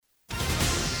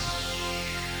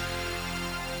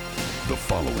The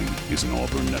following is an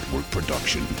Auburn Network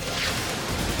production.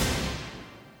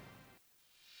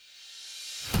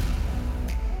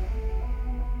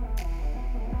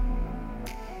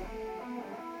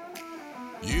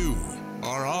 You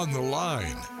are on the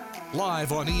line.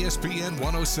 Live on ESPN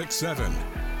 1067.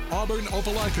 Auburn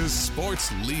Opelika's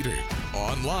sports leader.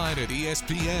 Online at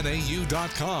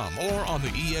espnau.com or on the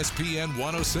ESPN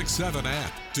 1067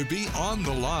 app. To be on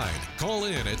the line, call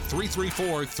in at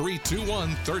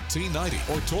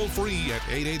 334-321-1390 or toll free at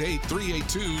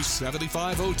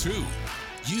 888-382-7502.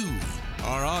 You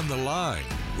are on the line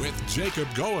with Jacob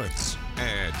Goins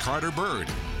and Carter Byrd.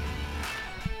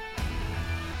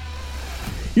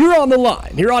 You're on the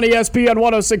line here on ESPN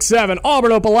 1067,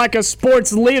 Auburn Opelika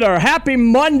sports leader. Happy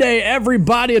Monday,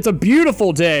 everybody. It's a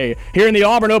beautiful day here in the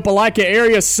Auburn Opelika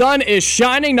area. Sun is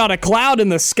shining, not a cloud in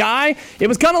the sky. It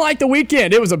was kind of like the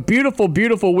weekend. It was a beautiful,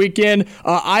 beautiful weekend.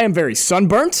 I am very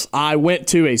sunburnt. I went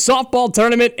to a softball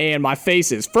tournament and my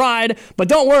face is fried. But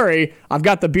don't worry, I've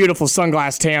got the beautiful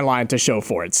sunglass tan line to show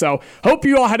for it. So hope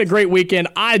you all had a great weekend.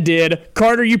 I did.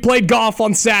 Carter, you played golf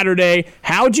on Saturday.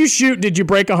 How'd you shoot? Did you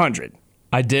break 100?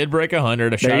 I did break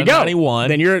 100. I shot a 91.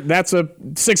 Then that's a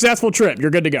successful trip.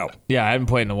 You're good to go. Yeah, I haven't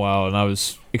played in a while, and I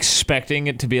was expecting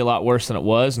it to be a lot worse than it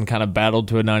was, and kind of battled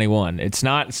to a 91. It's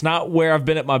not where I've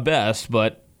been at my best,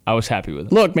 but I was happy with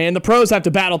it. Look, man, the pros have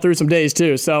to battle through some days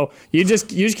too, so you just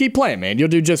keep playing, man. You'll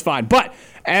do just fine. But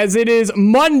as it is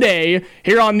Monday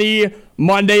here on the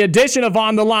Monday edition of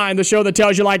On the Line, the show that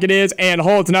tells you like it is and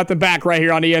holds nothing back right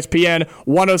here on ESPN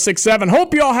 1067.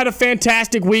 Hope you all had a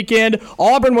fantastic weekend.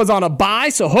 Auburn was on a bye,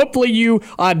 so hopefully you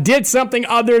did something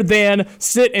other than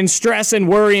sit and stress and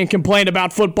worry and complain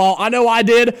about football. I know I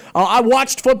did. I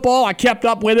watched football. I kept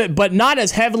up with it, but not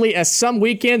as heavily as some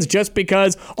weekends just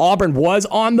because Auburn was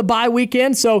on the bye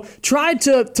weekend. So tried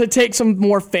to take some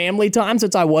more family time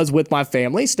since I was with my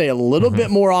family, stay a little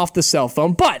bit more off the cell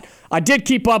phone, but I did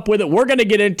keep up with it. We're going to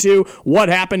get into what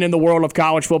happened in the world of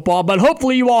college football, but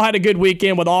hopefully you all had a good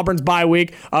weekend with Auburn's bye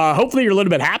week. Hopefully you're a little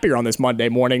bit happier on this Monday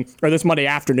morning or this Monday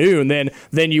afternoon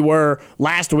than you were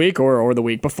last week or the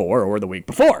week before or the week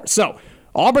before. So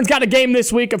Auburn's got a game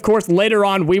this week. Of course, later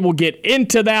on, we will get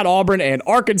into that, Auburn and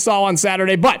Arkansas on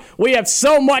Saturday. But we have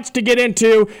so much to get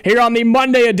into here on the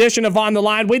Monday edition of On the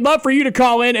Line. We'd love for you to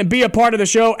call in and be a part of the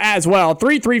show as well.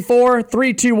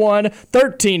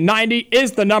 334-321-1390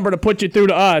 is the number to put you through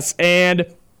to us. And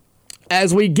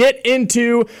as we get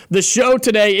into the show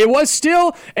today, it was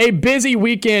still a busy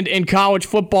weekend in college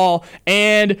football,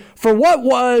 and for what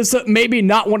was maybe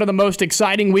not one of the most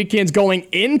exciting weekends going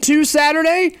into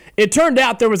Saturday, it turned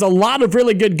out there was a lot of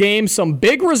really good games, some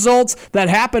big results that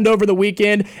happened over the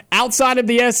weekend outside of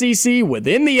the SEC,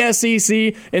 within the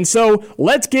SEC, and so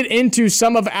let's get into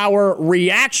some of our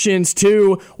reactions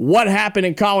to what happened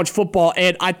in college football,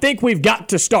 and I think we've got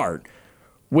to start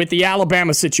with the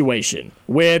Alabama situation,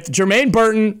 with Jermaine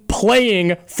Burton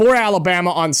playing for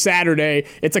Alabama on Saturday.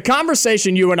 It's a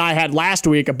conversation you and I had last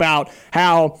week about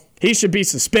how he should be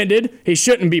suspended. He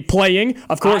shouldn't be playing.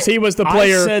 Of course, he was the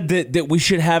player. I said that we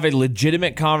should have a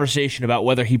legitimate conversation about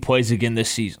whether he plays again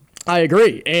this season. I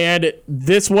agree. And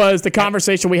this was the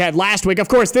conversation we had last week. Of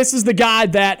course, this is the guy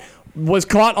that was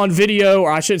caught on video, or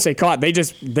I shouldn't say caught. They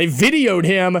videoed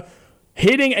him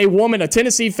hitting a woman, a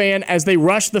Tennessee fan, as they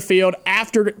rushed the field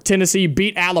after Tennessee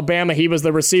beat Alabama. He was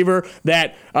the receiver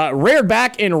that reared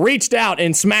back and reached out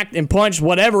and smacked and punched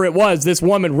whatever it was, this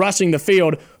woman rushing the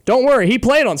field. Don't worry, he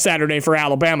played on Saturday for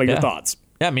Alabama. Your thoughts?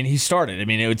 Yeah, I mean, he started. I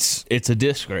mean, it's a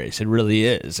disgrace. It really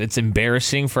is. It's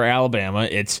embarrassing for Alabama.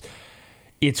 It's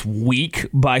weak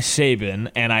by Saban,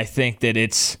 and I think that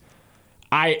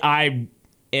I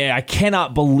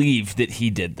cannot believe that he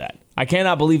did that. I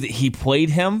cannot believe that he played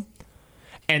him.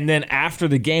 And then after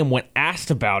the game, when asked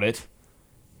about it,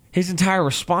 his entire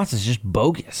response is just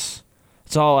bogus.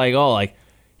 It's all like,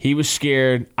 he was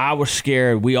scared, I was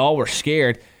scared, we all were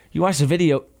scared. You watch the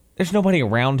video, there's nobody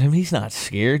around him. He's not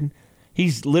scared.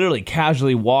 He's literally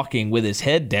casually walking with his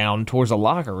head down towards a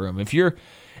locker room. If you're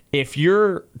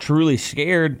truly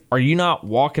scared, are you not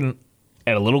walking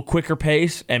at a little quicker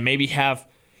pace and maybe have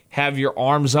your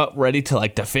arms up ready to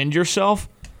defend yourself?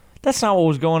 That's not what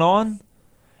was going on.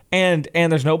 And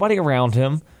there's nobody around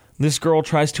him. This girl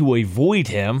tries to avoid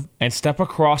him and step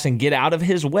across and get out of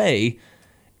his way,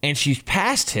 and she's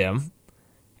past him,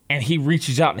 and he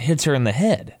reaches out and hits her in the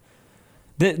head.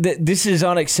 This is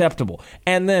unacceptable.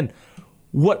 And then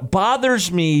what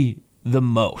bothers me the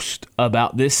most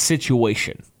about this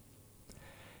situation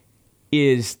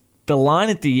is the line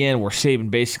at the end where Saban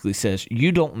basically says,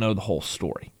 you don't know the whole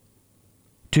story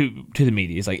to the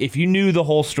media. It's like, if you knew the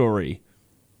whole story,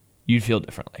 you'd feel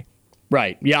differently.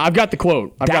 Right. Yeah, I've got the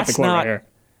quote. I've got the quote right here.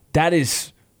 That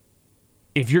is,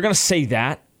 if you're going to say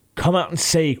that, come out and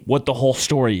say what the whole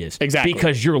story is. Exactly.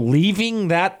 Because you're leaving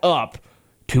that up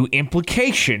to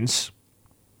implications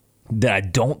that I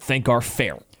don't think are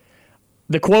fair.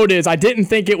 The quote is, I didn't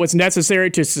think it was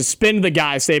necessary to suspend the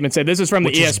guy, Saban said. This is from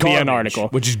the ESPN article.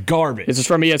 Which is garbage. This is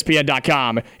from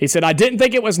ESPN.com. He said, I didn't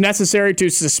think it was necessary to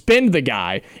suspend the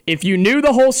guy. If you knew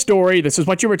the whole story, this is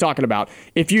what you were talking about.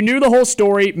 If you knew the whole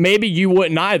story, maybe you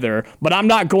wouldn't either, but I'm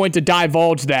not going to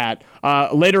divulge that.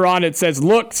 Later on, it says,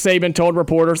 look, Saban told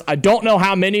reporters, I don't know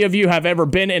how many of you have ever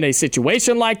been in a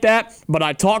situation like that, but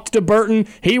I talked to Burton.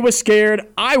 He was scared.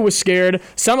 I was scared.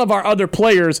 Some of our other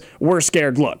players were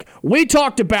scared. Look, we've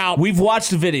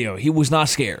watched the video. He was not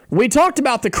scared. We talked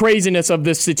about the craziness of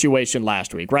this situation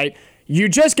last week, right? You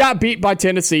just got beat by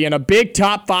Tennessee in a big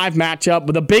top 5 matchup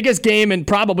with the biggest game in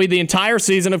probably the entire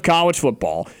season of college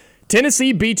football.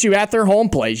 Tennessee beat you at their home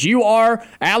place. You are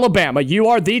Alabama. You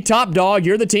are the top dog.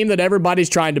 You're the team that everybody's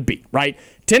trying to beat, right?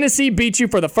 Tennessee beat you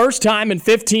for the first time in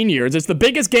 15 years. It's the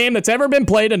biggest game that's ever been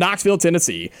played in Knoxville,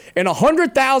 Tennessee. And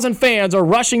 100,000 fans are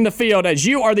rushing the field as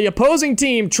you are the opposing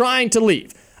team trying to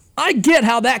leave. I get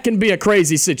how that can be a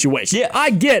crazy situation. Yeah. I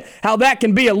get how that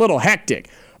can be a little hectic.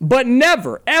 But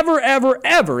never, ever, ever,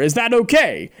 ever is that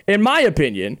okay, in my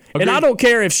opinion. Agreed. And I don't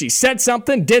care if she said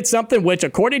something, did something, which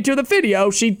according to the video,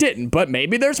 she didn't. But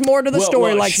maybe there's more to the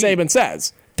story, like Saban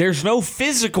says. There's no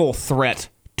physical threat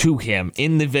to him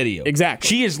in the video. Exactly.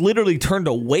 She is literally turned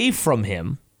away from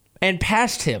him and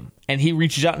past him, and he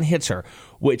reaches out and hits her,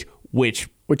 which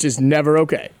is never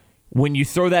okay. When you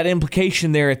throw that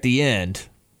implication there at the end,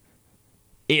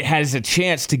 it has a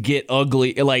chance to get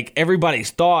ugly. Like,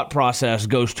 everybody's thought process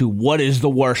goes to what is the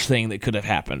worst thing that could have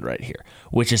happened right here,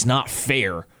 which is not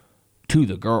fair to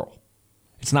the girl.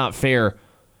 It's not fair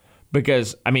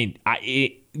because, I mean,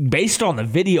 based on the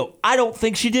video, I don't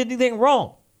think she did anything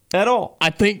wrong at all. I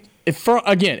think, and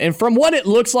from what it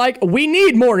looks like, we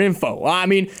need more info. I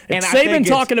mean, if Saban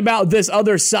talking about this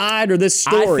other side or this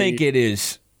story. I think it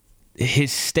is,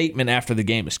 his statement after the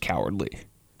game is cowardly.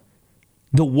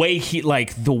 The way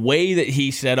that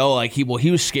he said, he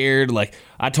was scared. Like,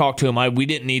 I talked to him. We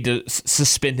didn't need to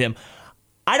suspend him.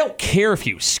 I don't care if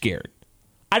he was scared.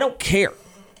 I don't care.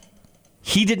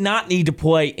 He did not need to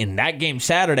play in that game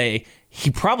Saturday.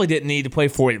 He probably didn't need to play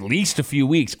for at least a few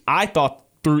weeks. I thought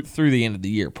through the end of the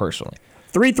year, personally.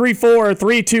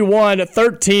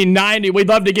 334-321-1390. We'd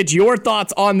love to get your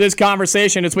thoughts on this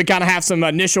conversation as we kind of have some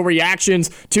initial reactions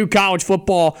to college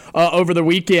football over the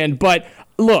weekend. But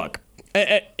look,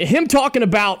 him talking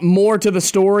about more to the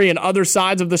story and other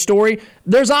sides of the story,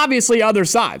 there's obviously other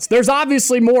sides. There's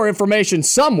obviously more information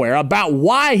somewhere about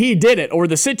why he did it or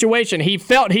the situation he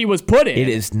felt he was put in.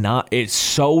 It's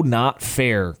so not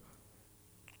fair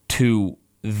to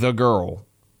the girl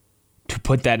to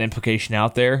put that implication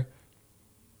out there,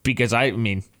 because I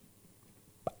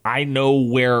know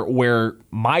where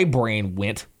my brain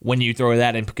went when you throw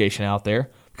that implication out there,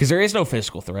 because there is no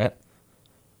physical threat.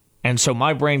 And so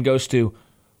my brain goes to,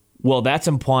 well, that's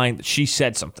implying that she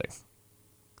said something.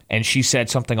 And she said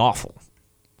something awful.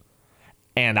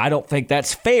 And I don't think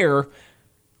that's fair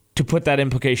to put that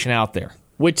implication out there.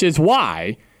 Which is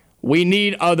why we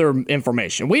need other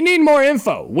information. We need more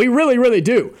info. We really, really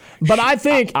do. But I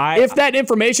think if that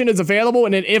information is available,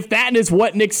 and if that is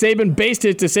what Nick Saban based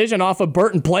his decision off of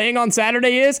Burton playing on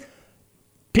Saturday is,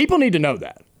 people need to know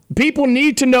that. People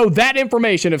need to know that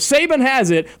information. If Saban has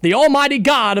it, the almighty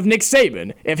God of Nick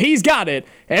Saban, if he's got it,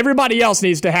 everybody else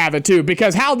needs to have it too.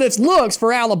 Because how this looks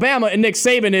for Alabama and Nick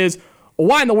Saban is,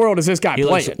 why in the world is this guy playing?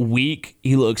 He looks weak.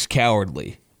 He looks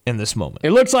cowardly in this moment.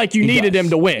 It looks like you needed him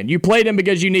to win. You played him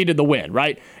because you needed the win,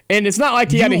 right? And it's not like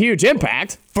he had a huge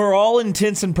impact. For all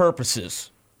intents and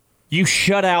purposes, you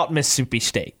shut out Mississippi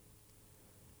State.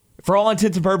 For all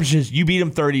intents and purposes, you beat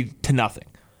them 30-0.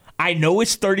 I know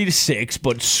it's 30-6,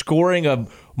 but scoring a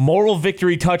moral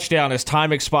victory touchdown as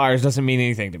time expires doesn't mean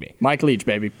anything to me. Mike Leach,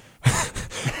 baby.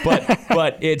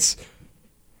 but it's,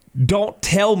 don't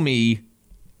tell me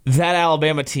that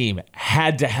Alabama team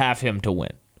had to have him to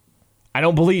win. I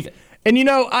don't believe it. And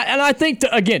I think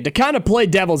to kind of play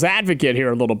devil's advocate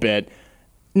here a little bit.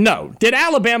 No, did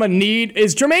Alabama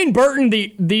is Jermaine Burton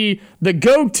the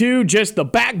go-to, just the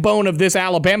backbone of this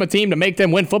Alabama team to make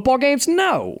them win football games?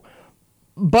 No.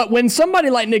 But when somebody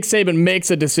like Nick Saban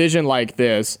makes a decision like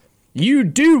this, you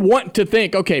do want to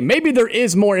think, okay, maybe there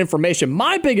is more information.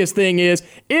 My biggest thing is,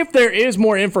 if there is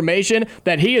more information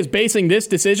that he is basing this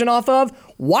decision off of,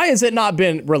 why has it not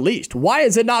been released? Why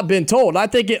has it not been told? I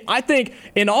think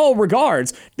in all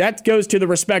regards, that goes to the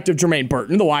respect of Jermaine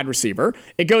Burton, the wide receiver.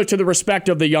 It goes to the respect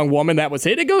of the young woman that was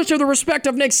hit. It goes to the respect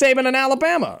of Nick Saban and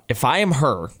Alabama. If I am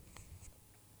her,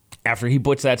 after he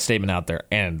puts that statement out there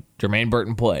and Jermaine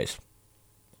Burton plays,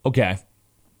 okay,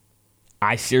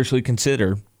 I seriously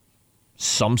consider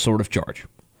some sort of charge.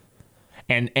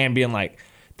 And being like,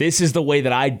 this is the way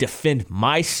that I defend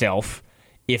myself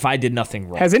if I did nothing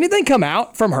wrong. Has anything come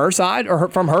out from her side or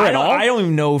from her at all? I don't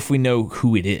even know if we know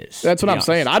who it is. That's what I'm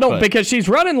saying. I don't, because she's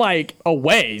running like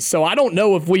away, so I don't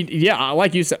know if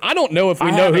like you said, I don't know if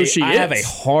we know who she is. I have a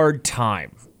hard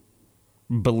time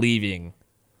believing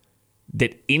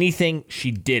that anything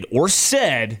she did or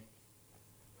said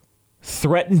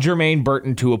threatened Jermaine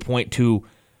Burton to a point to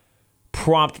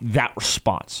prompt that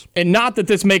response. And not that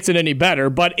this makes it any better,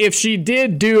 but if she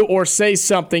did do or say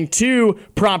something to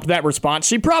prompt that response,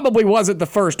 she probably wasn't the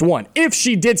first one. If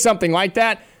she did something like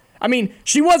that, I mean,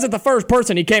 she wasn't the first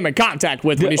person he came in contact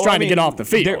with when he's trying to get off the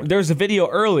field. There's a video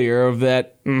earlier of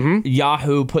that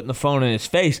Yahoo putting the phone in his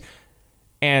face,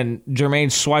 and Jermaine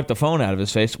swiped the phone out of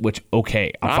his face, which,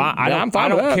 okay, I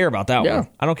don't care about that one.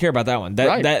 I don't care about that one.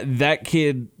 That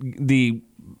kid, the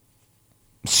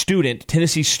student,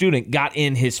 Tennessee student, got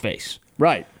in his face.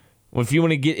 Right. Well, if you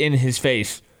want to get in his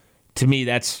face, to me,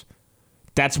 that's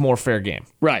more fair game.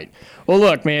 Right. Well,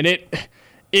 look, man, it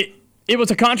was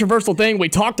a controversial thing. We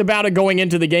talked about it going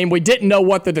into the game. We didn't know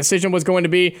what the decision was going to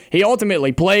be. He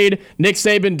ultimately played. Nick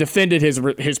Saban defended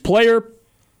his player.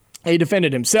 He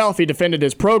defended himself. He defended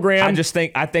his program. I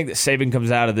think that Saban comes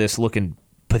out of this looking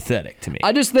pathetic to me.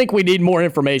 I just think we need more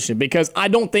information, because I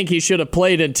don't think he should have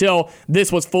played until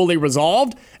this was fully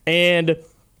resolved, and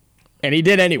he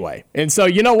did anyway. And so,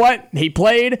 you know what? He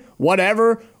played,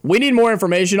 whatever. We need more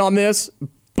information on this,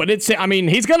 but he's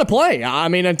going to play. I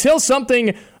mean, until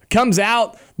something comes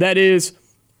out that is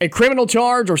a criminal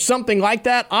charge or something like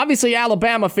that, obviously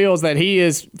Alabama feels that he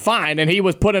is fine and he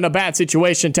was put in a bad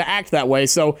situation to act that way.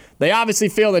 So they obviously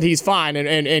feel that he's fine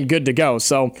and good to go.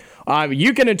 So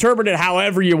you can interpret it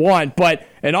however you want, but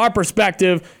in our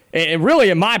perspective, and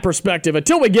really in my perspective,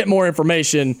 until we get more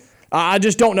information, I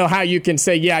just don't know how you can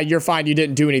say, yeah, you're fine, you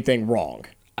didn't do anything wrong.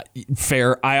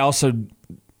 Fair. I also,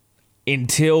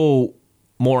 until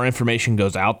more information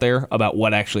goes out there about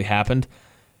what actually happened,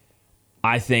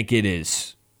 I think it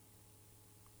is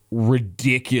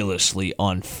ridiculously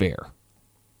unfair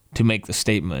to make the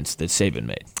statements that Saban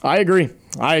made. I agree.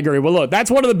 Well, look, that's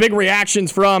one of the big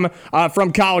reactions from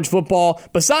college football.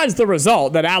 Besides the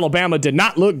result that Alabama did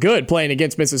not look good playing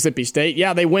against Mississippi State.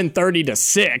 Yeah, they win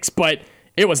 30-6, but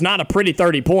it was not a pretty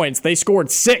 30 points. They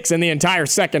scored 6 in the entire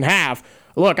second half.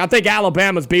 Look, I think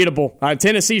Alabama's beatable.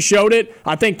 Tennessee showed it.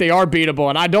 I think they are beatable,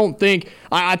 and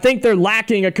I think they're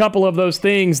lacking a couple of those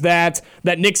things that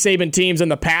Nick Saban teams in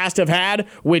the past have had,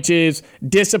 which is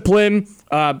discipline.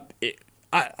 I'm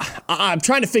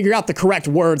trying to figure out the correct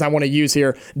words I want to use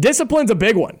here. Discipline's a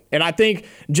big one, and I think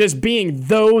just being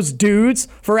those dudes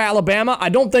for Alabama, I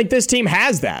don't think this team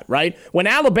has that, right? When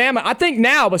Alabama, I think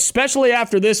now, especially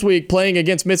after this week playing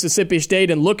against Mississippi State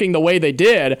and looking the way they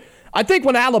did, I think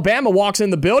when Alabama walks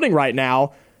in the building right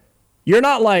now, you're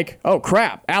not like, oh,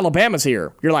 crap, Alabama's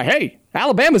here. You're like, hey,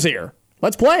 Alabama's here.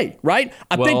 Let's play, right?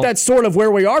 I think that's sort of where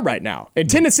we are right now. And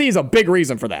Tennessee is a big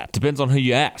reason for that. Depends on who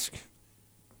you ask.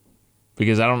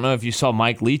 Because I don't know if you saw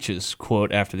Mike Leach's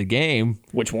quote after the game.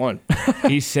 Which one?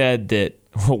 He said that,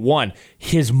 one,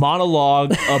 his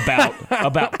monologue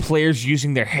about players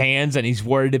using their hands, and he's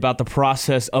worried about the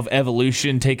process of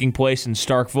evolution taking place in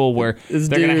Starkville, where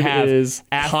they're going to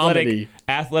have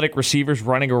athletic receivers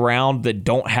running around that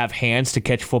don't have hands to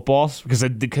catch footballs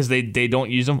because they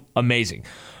don't use them. Amazing.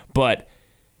 But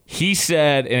he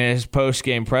said in his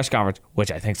post-game press conference, which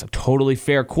I think is a totally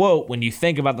fair quote when you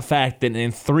think about the fact that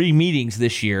in 3 meetings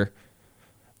this year,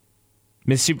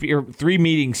 Mississippi, or 3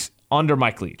 meetings under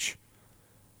Mike Leach,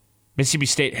 Mississippi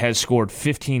State has scored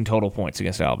 15 total points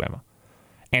against Alabama,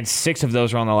 and 6 of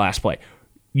those are on the last play.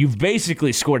 You've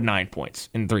basically scored 9 points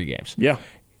in 3 games. Yeah.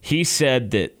 He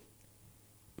said that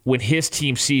when his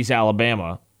team sees the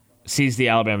Alabama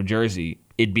jersey,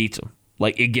 it beats them.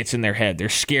 Like, it gets in their head. They're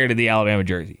scared of the Alabama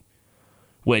jersey,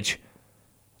 which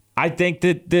I think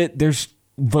that there's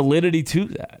validity to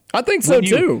that. I think so,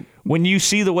 too. When you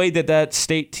see the way that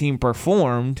state team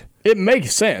performed, it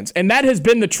makes sense. And that has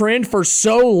been the trend for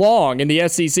so long in the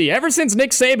SEC. Ever since Nick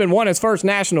Saban won his first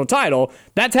national title,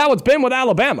 that's how it's been with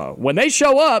Alabama. When they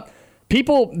show up,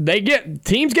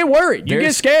 teams get worried. You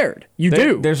get scared. You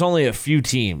do. There's only a few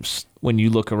teams when you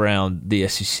look around the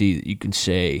SEC that you can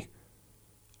say,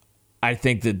 I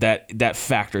think that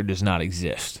factor does not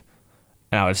exist.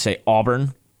 And I would say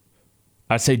Auburn.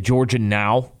 I'd say Georgia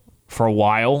now. For a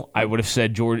while, I would have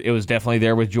said Georgia. It was definitely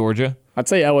there with Georgia. I'd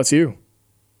say LSU.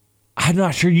 I'm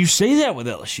not sure you say that with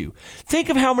LSU. Think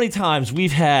of how many times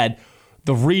we've had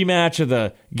the rematch of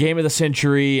the game of the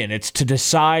century, and it's to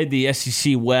decide the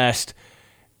SEC West,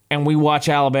 and we watch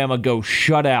Alabama go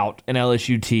shut out an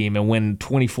LSU team and win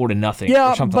 24-0.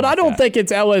 Yeah, or something but like I don't that. think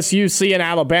it's LSU seeing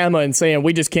Alabama and saying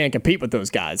we just can't compete with those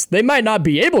guys. They might not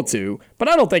be able to, but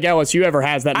I don't think LSU ever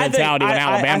has that mentality when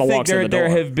Alabama walks in the door. There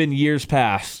have been years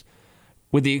past,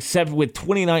 with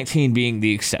 2019 being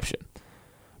the exception.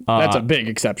 That's a big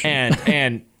exception.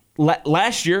 And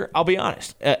last year, I'll be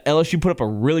honest, LSU put up a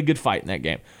really good fight in that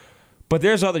game. But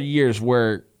there's other years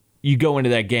where you go into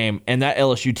that game, and that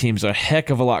LSU team's a heck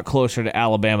of a lot closer to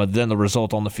Alabama than the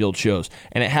result on the field shows.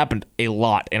 And it happened a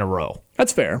lot in a row.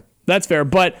 That's fair.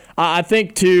 But I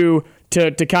think to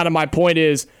kind of my point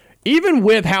is, even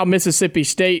with how Mississippi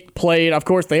State played, of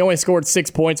course, they only scored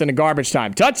 6 points in a garbage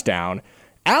time touchdown.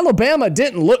 Alabama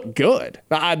didn't look good.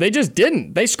 They just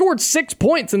didn't. They scored 6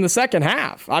 points in the second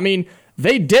half. I mean,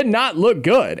 they did not look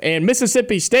good. And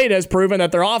Mississippi State has proven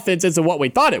that their offense isn't what we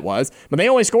thought it was, but they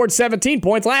only scored 17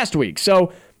 points last week.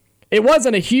 So it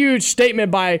wasn't a huge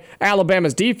statement by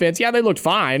Alabama's defense. Yeah, they looked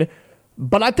fine.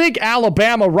 But I think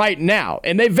Alabama right now,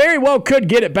 and they very well could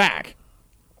get it back,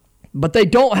 but they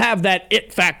don't have that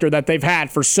it factor that they've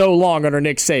had for so long under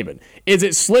Nick Saban. Is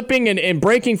it slipping and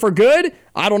breaking for good?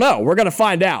 I don't know. We're going to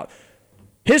find out.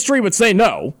 History would say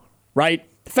no, right?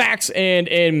 Facts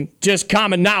and just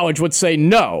common knowledge would say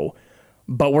no.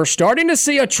 But we're starting to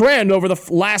see a trend over the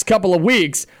last couple of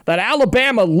weeks that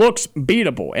Alabama looks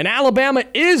beatable. And Alabama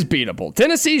is beatable.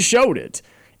 Tennessee showed it.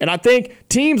 And I think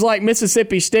teams like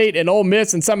Mississippi State and Ole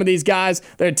Miss and some of these guys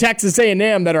that are Texas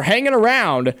A&M that are hanging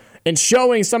around and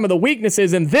showing some of the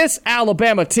weaknesses in this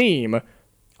Alabama team,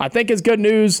 I think is good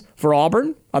news for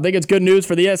Auburn. I think it's good news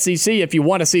for the SEC if you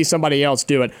want to see somebody else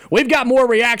do it. We've got more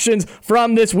reactions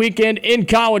from this weekend in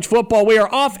college football. We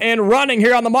are off and running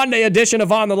here on the Monday edition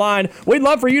of On the Line. We'd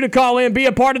love for you to call in, be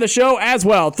a part of the show as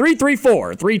well.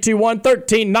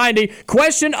 334-321-1390.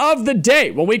 Question of the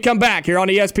day when we come back here on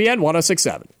ESPN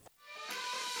 106.7.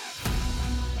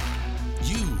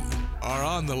 You are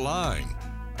on the line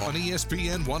on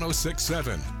ESPN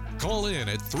 106.7. Call in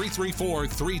at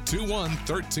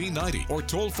 334-321-1390 or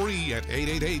toll free at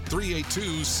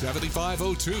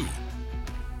 888-382-7502.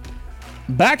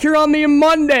 Back here on the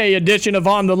Monday edition of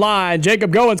On the Line,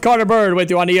 Jacob Goins, Carter Byrd with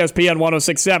you on ESPN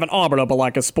 106.7, Auburn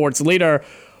Opelika Sports Leader.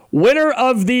 Winner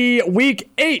of the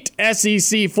Week 8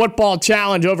 SEC Football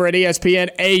Challenge over at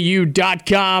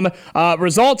ESPNAU.com.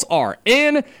 Results are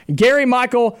in. Gary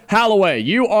Michael Holloway,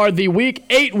 you are the Week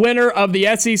 8 winner of the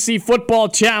SEC Football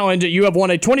Challenge. You have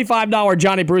won a $25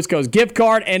 Johnny Brusco's gift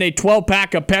card and a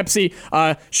 12-pack of Pepsi.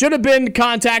 Should have been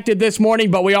contacted this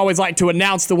morning, but we always like to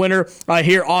announce the winner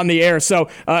here on the air. So,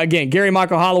 again, Gary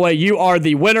Michael Holloway, you are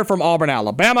the winner from Auburn,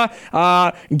 Alabama.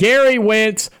 Gary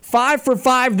went 5 for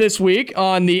 5 this week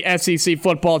on the SEC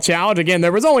Football Challenge. Again,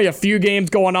 there was only a few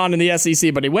games going on in the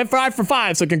SEC, but he went 5 for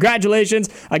 5, so congratulations.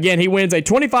 Again, he wins a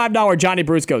 $25 Johnny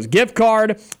Brusco's gift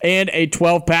card and a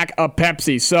 12-pack of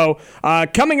Pepsi. So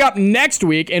coming up next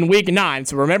week in Week 9,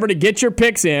 so remember to get your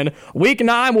picks in. Week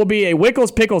 9 will be a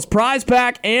Wickles Pickles prize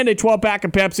pack and a 12-pack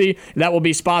of Pepsi. That will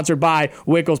be sponsored by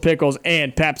Wickles Pickles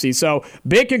and Pepsi. So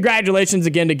big congratulations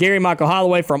again to Gary Michael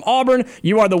Holloway from Auburn.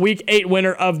 You are the Week 8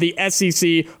 winner of the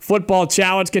SEC Football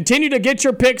Challenge. Continue to get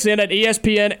your picks in at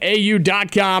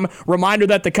ESPNAU.com. Reminder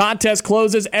that the contest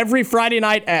closes every Friday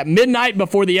night at midnight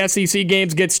before the SEC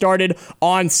games get started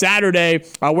on Saturday.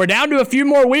 We're down to a few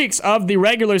more weeks of the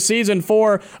regular season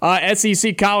for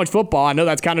SEC college football. I know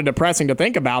that's kind of depressing to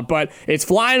think about, but it's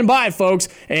flying by, folks.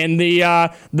 And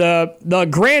the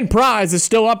grand prize is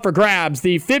still up for grabs.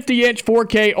 The 50-inch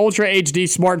 4K Ultra HD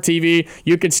Smart TV.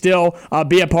 You could still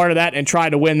be a part of that and try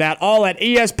to win that. All at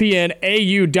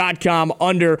ESPNAU.com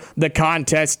under the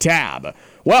contest tab.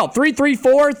 Well,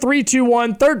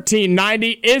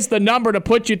 334-321-1390 is the number to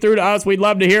put you through to us. We'd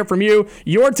love to hear from you.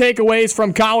 Your takeaways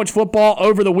from college football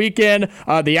over the weekend.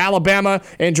 The Alabama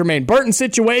and Jermaine Burton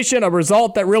situation, a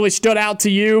result that really stood out to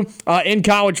you in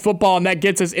college football, and that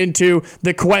gets us into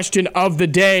the question of the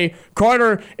day.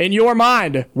 Carter, in your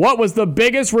mind, what was the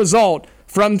biggest result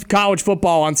from college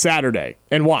football on Saturday,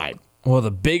 and why? Well,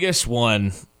 the biggest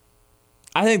one,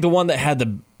 I think the one that had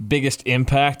the biggest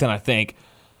impact, and I think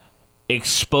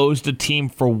exposed the team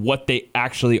for what they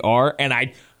actually are. And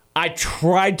I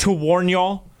tried to warn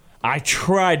y'all. I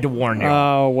tried to warn you.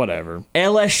 Oh, whatever.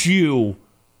 LSU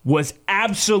was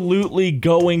absolutely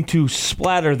going to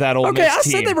splatter that Ole Miss team. Okay, I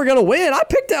said they were going to win. I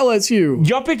picked LSU.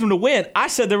 Y'all picked them to win. I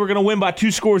said they were going to win by 2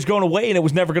 scores going away, and it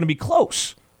was never going to be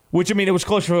close. Which, I mean, it was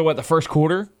close for, the first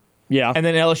quarter? Yeah. And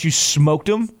then LSU smoked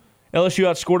them. LSU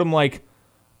outscored them like...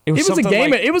 It was a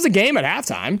game. It was a game at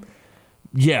halftime.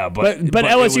 Yeah, but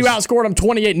LSU outscored them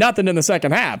 28-0 in the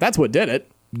second half. That's what did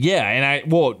it. Yeah,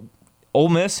 and Ole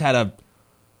Miss had a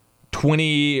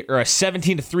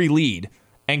 17-3 lead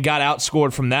and got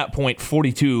outscored from that point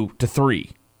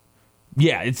 42-3.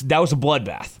 Yeah, that was a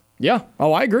bloodbath. Yeah.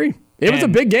 Oh, I agree. It was a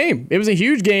big game. It was a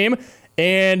huge game,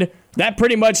 and that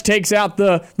pretty much takes out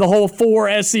the whole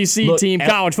 4 SEC team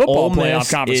college football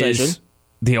playoff conversation. Is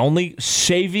the only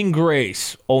saving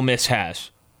grace Ole Miss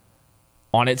has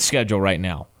on its schedule right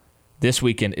now this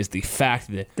weekend is the fact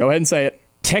that go ahead and say it.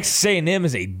 Texas A&M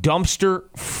is a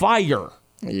dumpster fire.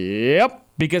 Yep.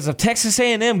 Because if Texas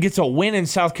A&M gets a win in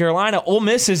South Carolina, Ole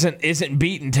Miss isn't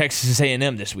beating Texas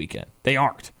A&M this weekend. They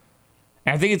aren't.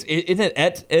 And I think isn't it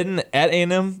at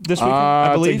A&M this weekend,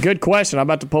 I believe? That's a good question. I'm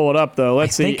about to pull it up, though.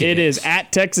 Let's see. It is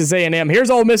at Texas A&M.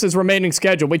 Here's Ole Miss's remaining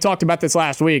schedule. We talked about this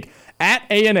last week. At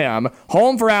A&M,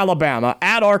 home for Alabama.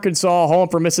 At Arkansas, home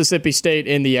for Mississippi State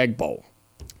in the Egg Bowl,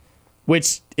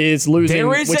 which is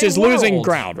losing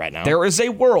ground right now. There is a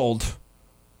world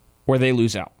where they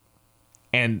lose out.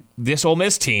 And this Ole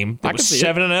Miss team that was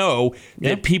 7-0,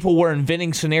 that people were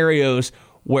inventing scenarios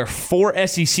where 4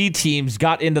 SEC teams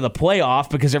got into the playoff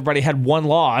because everybody had one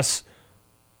loss,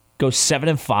 goes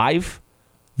 7-5.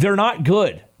 They're not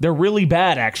good. They're really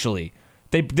bad, actually.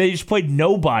 They just played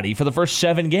nobody for the first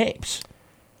 7 games.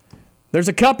 There's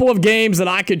a couple of games that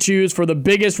I could choose for the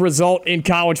biggest result in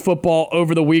college football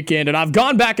over the weekend, and I've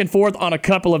gone back and forth on a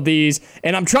couple of these,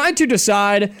 and I'm trying to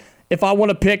decide if I want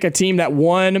to pick a team that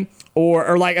won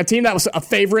or like a team that was a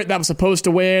favorite that was supposed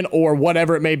to win or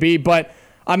whatever it may be. But,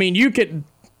 I mean,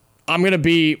 I'm going to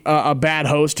be a bad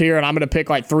host here, and I'm going to pick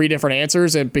like 3 different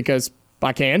answers because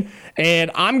I can.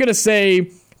 And I'm going to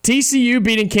say TCU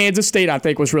beating Kansas State, I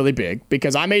think, was really big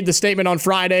because I made the statement on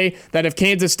Friday that if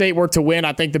Kansas State were to win,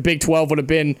 I think the Big 12 would have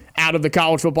been out of the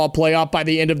college football playoff by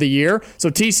the end of the year. So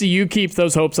TCU keeps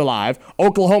those hopes alive.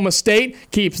 Oklahoma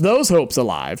State keeps those hopes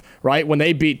alive, right, when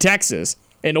they beat Texas.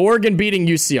 And Oregon beating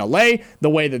UCLA the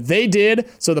way that they did.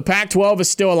 So the Pac-12 is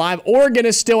still alive. Oregon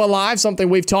is still alive, something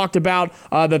we've talked about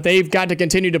that they've got to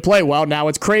continue to play well. Now,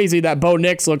 it's crazy that Bo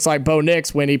Nix looks like Bo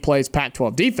Nix when he plays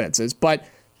Pac-12 defenses, but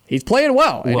he's playing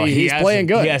well, and he's playing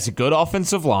good. He has a good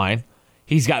offensive line.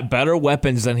 He's got better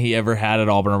weapons than he ever had at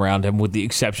Auburn around him, with the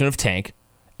exception of Tank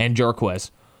and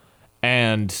Jarquez.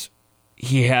 And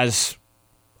he has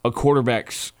an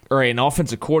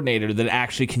offensive coordinator that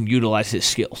actually can utilize his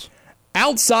skills.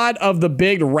 Outside of the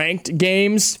big ranked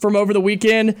games from over the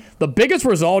weekend, the biggest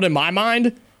result in my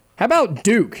mind, how about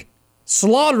Duke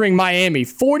slaughtering Miami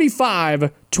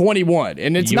 45-21?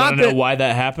 And it's not know why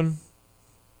that happened?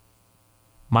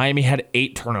 Miami had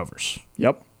 8 turnovers.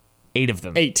 Yep. 8 of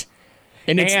them. 8.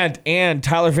 And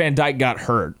Tyler Van Dyke got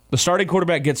hurt. The starting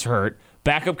quarterback gets hurt.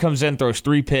 Backup comes in, throws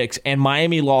 3 picks, and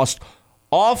Miami lost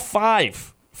all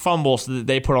 5 fumbles that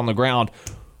they put on the ground,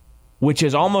 which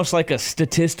is almost like a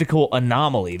statistical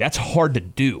anomaly. That's hard to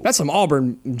do. That's some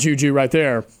Auburn juju right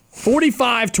there.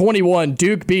 45-21,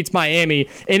 Duke beats Miami.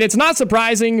 And it's not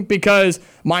surprising because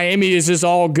Miami is just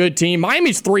all good team.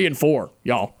 Miami's 3-4,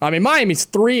 y'all. I mean, Miami's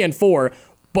 3-4.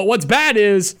 But what's bad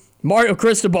is Mario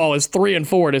Cristobal is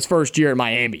 3-4 in his first year at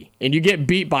Miami. And you get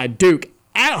beat by Duke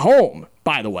at home,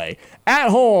 by the way. At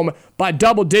home by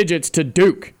double digits to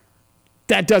Duke.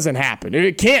 That doesn't happen.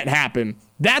 It can't happen.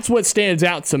 That's what stands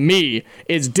out to me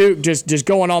is Duke just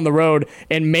going on the road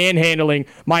and manhandling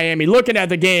Miami. Looking at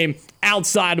the game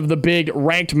outside of the big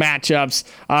ranked matchups,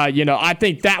 I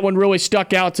think that one really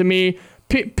stuck out to me.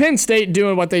 Penn State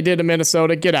doing what they did to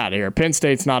Minnesota. Get out of here. Penn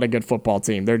State's not a good football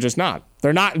team. They're just not.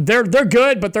 They're not. They're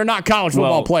good, but they're not college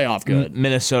football playoff good.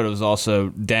 Minnesota was also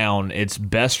down its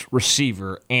best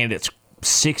receiver and its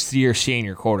 6th-year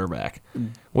senior quarterback,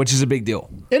 which is a big deal.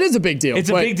 It is a big deal. It's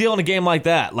a big deal in a game like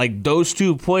that. Like, those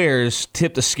 2 players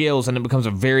tip the scales, and it becomes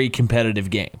a very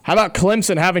competitive game. How about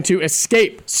Clemson having to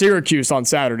escape Syracuse on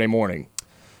Saturday morning?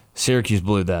 Syracuse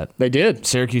blew that. They did.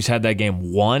 Syracuse had that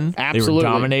game won. Absolutely. They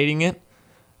were dominating it.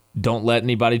 Don't let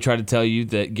anybody try to tell you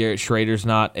that Garrett Schrader's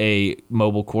not a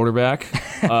mobile quarterback,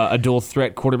 a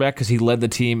dual-threat quarterback, because he led the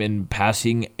team in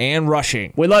passing and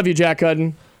rushing. We love you, Jack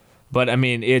Hudden. But, I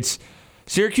mean,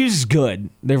 Syracuse is good.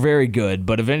 They're very good,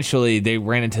 but eventually they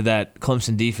ran into that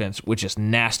Clemson defense, which is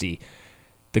nasty.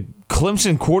 The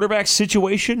Clemson quarterback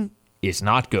situation is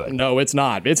not good. No, it's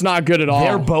not. It's not good at all.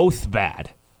 They're both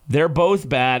bad. They're both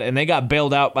bad, and they got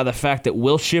bailed out by the fact that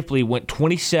Will Shipley went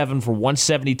 27 for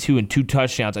 172 and 2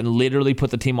 touchdowns and literally put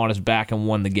the team on his back and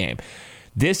won the game.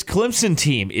 This Clemson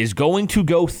team is going to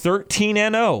go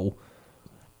 13-0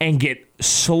 and get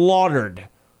slaughtered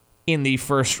in the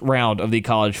first round of the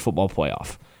college football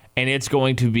playoff. And it's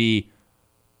going to be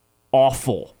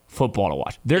awful football to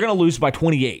watch. They're going to lose by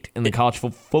 28 in the college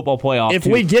football playoff. If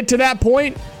we get to that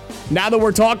point, now that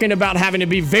we're talking about having to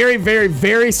be very, very,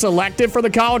 very selective for the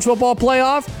college football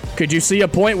playoff, could you see a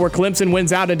point where Clemson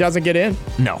wins out and doesn't get in?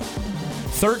 No.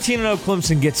 13-0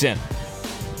 Clemson gets in.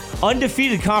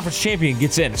 Undefeated conference champion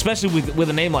gets in, especially with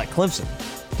a name like Clemson.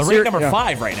 They're ranked number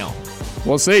 5 right now.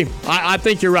 We'll see. I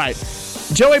think you're right.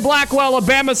 Joey Blackwell of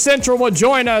BamaCentral will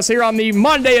join us here on the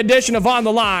Monday edition of On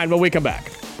the Line when we come back.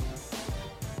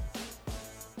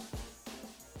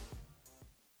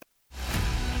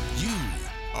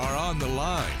 On the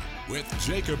Line with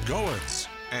Jacob Goins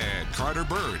and Carter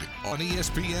Byrd on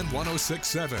ESPN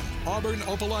 106.7, Auburn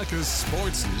Opelika's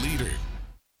sports leader.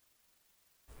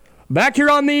 Back here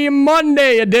on the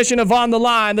Monday edition of On the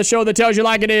Line, the show that tells you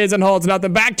like it is and holds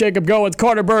nothing back. Jacob Goins,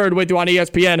 Carter Byrd with you on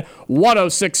ESPN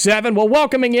 106.7. Well,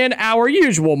 welcoming in our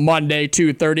usual Monday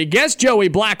 2:30 guest, Joey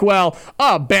Blackwell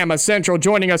of BamaCentral,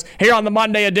 joining us here on the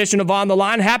Monday edition of On the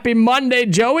Line. Happy Monday,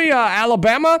 Joey.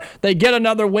 Alabama, they get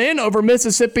another win over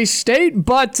Mississippi State,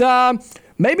 but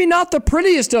maybe not the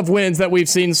prettiest of wins that we've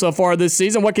seen so far this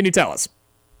season. What can you tell us?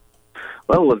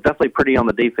 Well, it was definitely pretty on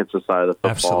the defensive side of the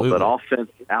football, Absolutely. but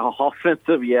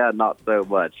offensive, yeah, not so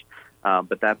much.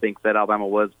 But that being said, Alabama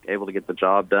was able to get the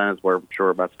job done, as we're sure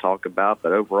about to talk about.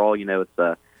 But overall,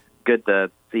 it's good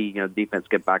to see defense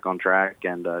get back on track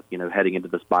and heading into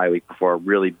this bye week before a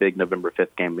really big November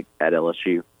 5th game at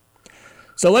LSU.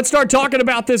 So let's start talking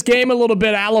about this game a little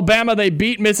bit. Alabama, they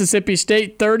beat Mississippi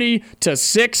State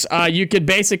 30-6. You could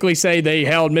basically say they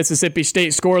held Mississippi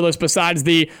State scoreless besides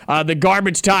the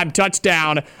garbage time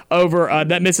touchdown over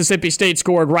that Mississippi State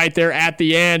scored right there at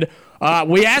the end.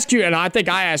 We asked you, and I think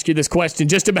I ask you this question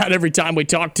just about every time we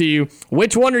talk to you.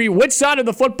 Which side of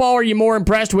the football are you more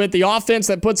impressed with? The offense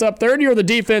that puts up 30 or the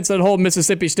defense that hold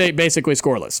Mississippi State basically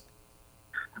scoreless?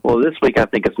 Well, this week I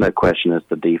think it's no question it's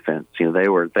the defense. They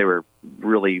were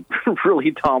really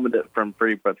really dominant from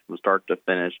pretty much from start to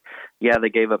finish. Yeah, they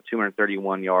gave up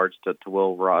 231 yards to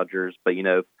Will Rogers, but he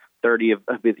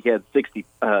had 60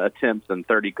 attempts and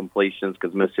 30 completions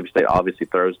because Mississippi State obviously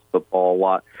throws the football a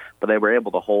lot, but they were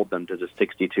able to hold them to just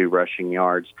 62 rushing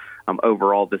yards.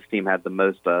 Overall, this team had the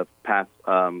most pass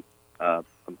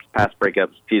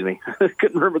breakups,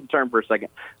 couldn't remember the term for a second,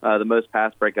 the most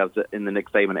pass breakups in the Nick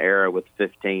Saban era with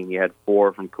 15. You had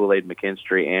 4 from Kool-Aid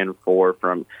McKinstry and 4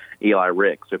 from Eli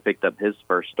Ricks, who picked up his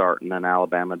first start in an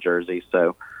Alabama jersey.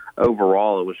 So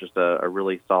overall, it was just a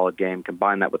really solid game.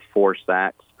 Combine that with 4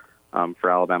 sacks for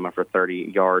Alabama for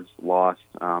 30 yards lost.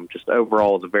 Just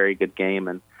overall, it was a very good game.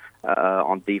 And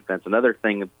on defense, another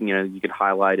thing you could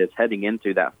highlight is heading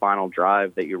into that final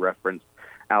drive that you referenced,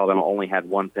 Alabama only had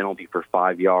 1 penalty for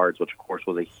 5 yards, which, of course,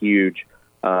 was a huge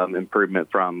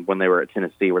improvement from when they were at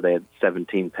Tennessee, where they had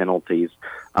 17 penalties.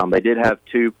 They did have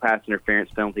 2 pass interference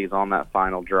penalties on that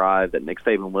final drive that Nick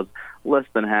Saban was less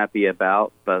than happy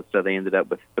about, but so they ended up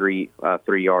with 3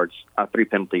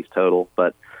 penalties total.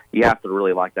 But you have to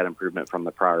really like that improvement from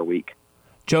the prior week.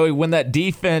 Joey, when that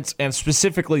defense and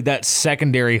specifically that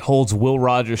secondary holds Will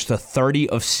Rogers to 30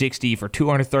 of 60 for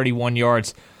 231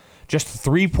 yards, just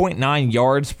 3.9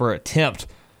 yards per attempt.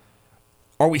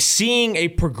 Are we seeing a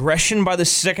progression by the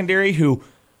secondary who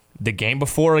the game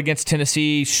before against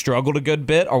Tennessee struggled a good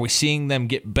bit? Are we seeing them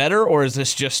get better, or is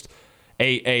this just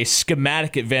a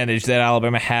schematic advantage that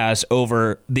Alabama has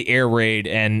over the air raid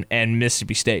and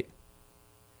Mississippi State?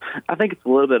 I think it's a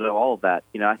little bit of all of that.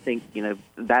 I think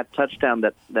that touchdown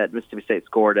that Mississippi State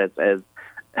scored as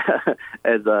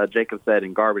Jacob said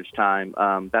in garbage time,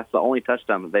 that's the only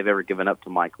touchdown that they've ever given up to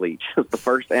Mike Leach. It's the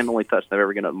first and only touchdown they've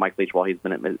ever given up to Mike Leach while he's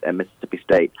been at Mississippi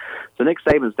State. So Nick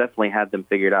Saban's definitely had them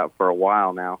figured out for a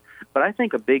while now. But I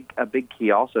think a big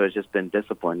key also has just been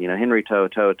discipline. Henry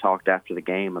To'oTo'o talked after the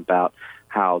game about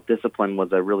how discipline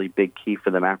was a really big key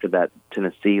for them after that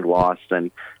Tennessee loss,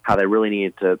 and how they really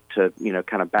needed to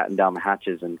kind of batten down the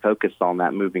hatches and focus on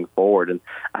that moving forward. And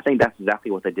I think that's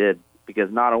exactly what they did, because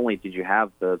not only did you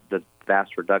have the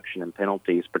vast reduction in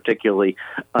penalties, particularly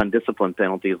undisciplined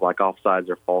penalties like offsides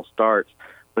or false starts,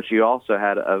 but you also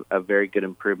had a very good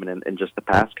improvement in just the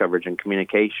pass coverage and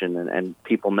communication and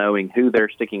people knowing who they're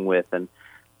sticking with and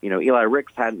Eli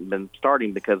Ricks hadn't been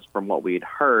starting because from what we had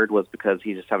heard was because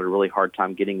he just had a really hard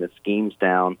time getting the schemes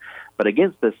down. But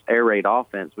against this air raid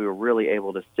offense, we were really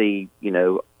able to see,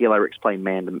 Eli Ricks playing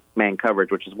man-to-man coverage,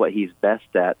 which is what he's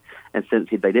best at. And since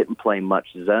they didn't play much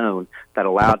zone, that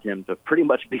allowed him to pretty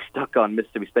much be stuck on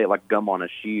Mississippi State like gum on a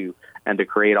shoe and to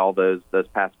create all those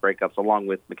pass breakups along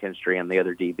with McKinstry and the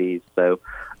other DBs. So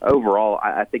overall,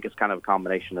 I think it's kind of a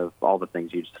combination of all the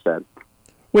things you just said.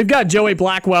 We've got Joey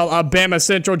Blackwell of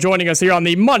BamaCentral joining us here on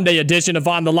the Monday edition of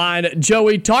On the Line.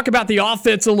 Joey, talk about the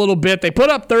offense a little bit. They put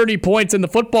up 30 points in the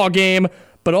football game,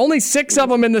 but only 6 of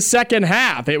them in the second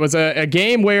half. It was a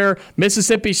game where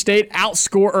Mississippi State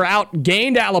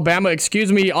outgained Alabama,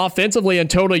 offensively in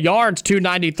total yards,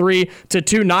 293 to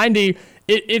 290.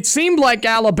 It seemed like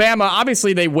Alabama,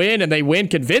 obviously they win and they win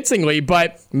convincingly,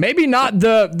 but maybe not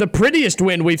the prettiest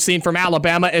win we've seen from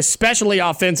Alabama, especially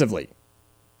offensively.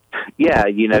 Yeah,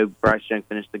 Bryce Young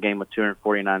finished the game with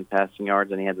 249 passing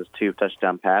yards, and he had his 2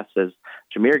 touchdown passes.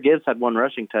 Jahmyr Gibbs had 1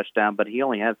 rushing touchdown, but he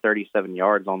only had 37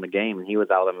 yards on the game, and he was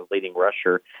Alabama's leading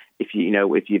rusher. If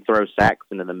you throw sacks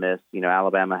into the mix,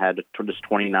 Alabama had just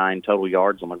 29 total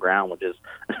yards on the ground, which is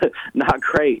not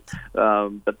great.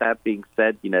 But that being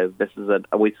said,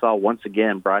 we saw once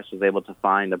again Bryce was able to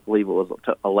find, I believe it was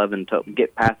 11 to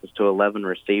get passes to 11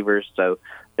 receivers. So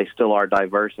they still are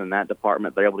diverse in that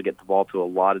department. They're able to get the ball to a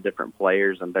lot of different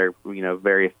players, and they're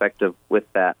very effective with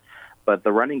that. But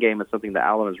the running game is something that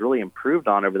Alabama has really improved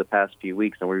on over the past few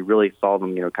weeks, and we really saw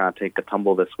them, kind of take a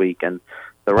tumble this week. And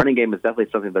the running game is definitely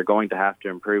something they're going to have to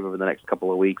improve over the next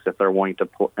couple of weeks if they're wanting to,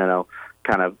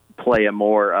 kind of play a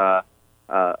more,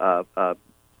 what's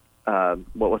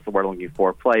the word I'm looking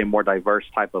for? Play a more diverse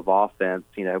type of offense.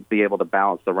 Be able to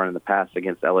balance the run and the pass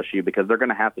against LSU because they're going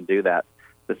to have to do that.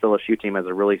 This LSU team has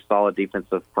a really solid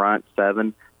defensive front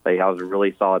 7. They have a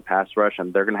really solid pass rush,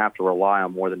 and they're going to have to rely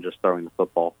on more than just throwing the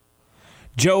football.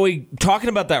 Joey, talking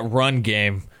about that run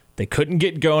game, they couldn't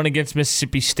get going against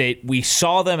Mississippi State. We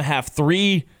saw them have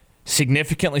 3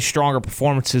 significantly stronger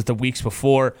performances the weeks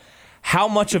before. How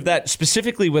much of that,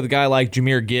 specifically with a guy like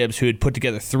Jahmyr Gibbs, who had put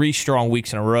together 3 strong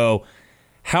weeks in a row,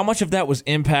 how much of that was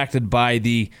impacted by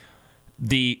the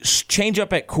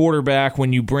change-up at quarterback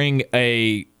when you bring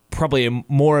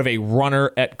more of a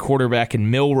runner at quarterback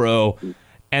in Milroe,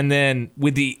 and then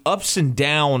with the ups and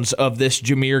downs of this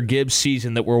Jahmyr Gibbs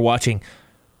season that we're watching,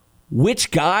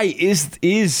 which guy is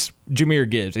Jahmyr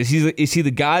Gibbs? Is he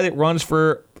the guy that runs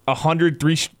for 100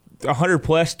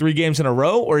 plus 3 games in a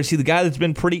row, or is he the guy that's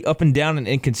been pretty up and down and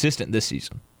inconsistent this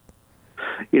season?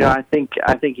 I think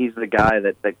he's the guy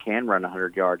that can run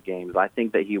 100-yard games. I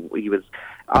think that he was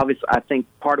obviously. I think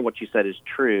part of what you said is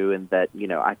true, in that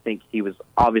I think he was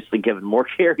obviously given more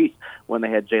carries when they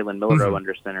had Jalen Milroe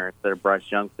under center instead of Bryce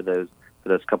Young for those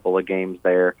couple of games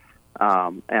there.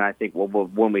 And I think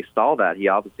when we saw that, he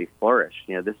obviously flourished.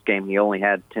 This game he only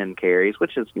had 10 carries,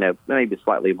 which is maybe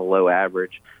slightly below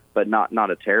average, but not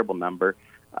a terrible number.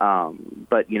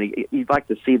 But you'd like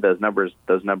to see those numbers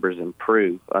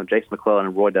improve. Jason McClellan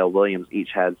and Roydell Williams each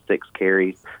had 6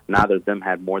 carries. Neither of them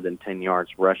had more than 10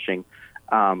 yards rushing.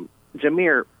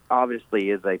 Jahmyr obviously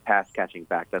is a pass catching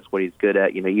back. That's what he's good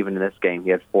at. Even in this game, he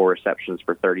had 4 receptions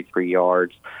for 33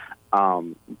 yards.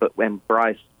 But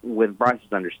with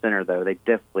Bryce's under center, though, they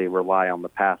definitely rely on the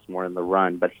pass more than the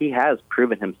run. But he has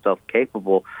proven himself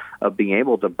capable of being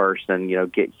able to burst and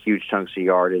get huge chunks of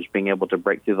yardage, being able to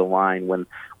break through the line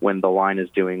when the line is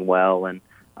doing well. And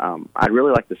I'd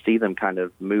really like to see them kind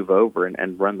of move over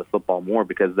and run the football more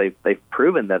because they've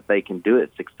proven that they can do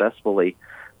it successfully.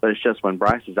 But it's just when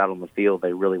Bryce is out on the field,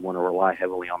 they really want to rely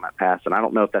heavily on that pass. And I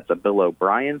don't know if that's a Bill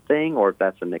O'Brien thing or if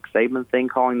that's a Nick Saban thing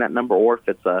calling that number, or if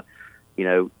it's a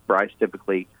Bryce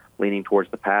typically leaning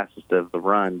towards the pass instead of the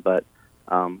run. But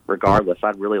regardless,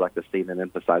 I'd really like to see them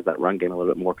emphasize that run game a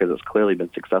little bit more because it's clearly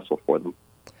been successful for them.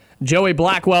 Joey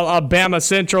Blackwell of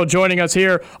BamaCentral joining us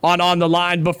here on the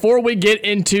Line. Before we get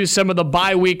into some of the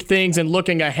bye week things and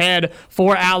looking ahead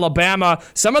for Alabama,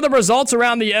 some of the results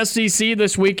around the SEC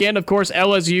this weekend, of course,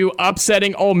 LSU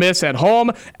upsetting Ole Miss at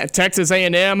home, at Texas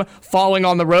A&M falling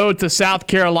on the road to South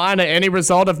Carolina. Any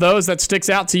result of those that sticks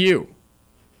out to you?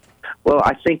 Well,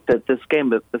 I think that this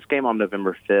game on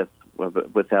November 5th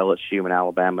with LSU and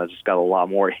Alabama just got a lot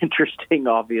more interesting,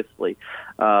 obviously.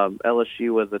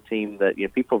 LSU was a team that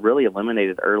people really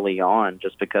eliminated early on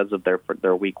just because of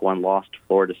their week 1 loss to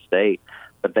Florida State.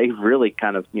 But they've really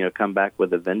kind of come back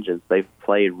with a vengeance. They've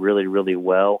played really, really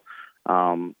well.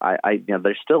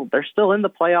 They're still in the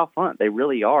playoff hunt. They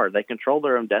really are. They control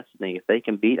their own destiny. If they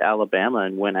can beat Alabama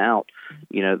and win out,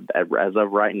 as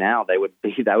of right now, that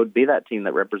would be that team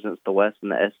that represents the West in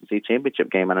the SEC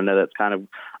championship game. And I know that's kind of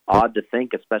odd to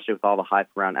think, especially with all the hype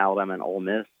around Alabama and Ole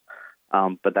Miss.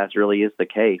 But that really is the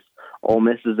case. Ole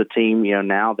Miss is a team,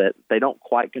 now that they don't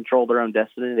quite control their own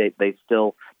destiny. They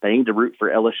need to root for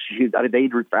LSU. They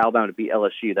need to root for Alabama to beat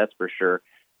LSU. That's for sure.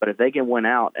 But if they can win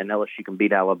out and LSU can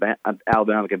beat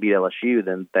Alabama can beat LSU,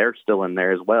 then they're still in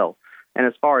there as well. And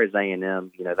as far as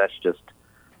A&M, that's just,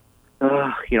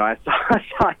 I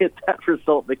saw that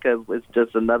result because it's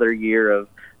just another year of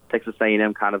Texas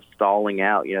A&M kind of stalling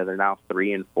out. They're now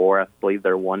 3-4. I believe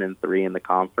they're 1-3 in the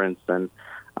conference, and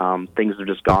things have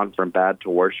just gone from bad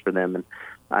to worse for them. And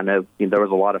I know there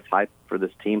was a lot of hype for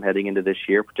this team heading into this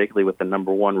year, particularly with the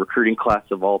number one recruiting class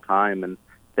of all time, and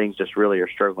things just really are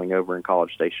struggling over in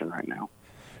College Station right now.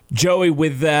 Joey,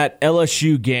 with that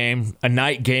LSU game, a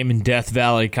night game in Death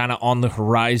Valley kind of on the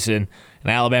horizon,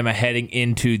 and Alabama heading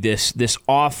into this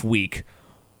off week,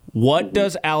 what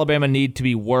does Alabama need to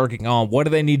be working on? What do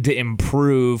they need to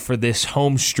improve for this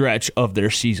home stretch of their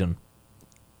season?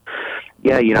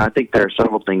 Yeah, I think there are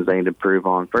several things they need to improve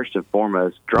on. First and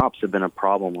foremost, drops have been a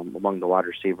problem among the wide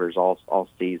receivers all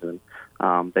season.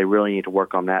 They really need to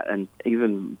work on that. And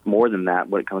even more than that,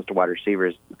 when it comes to wide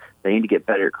receivers, they need to get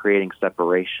better at creating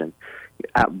separation.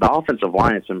 The offensive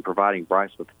line has been providing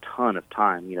Bryce with a ton of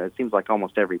time. It seems like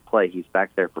almost every play he's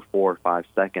back there for 4 or 5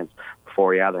 seconds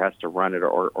before he either has to run it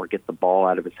or get the ball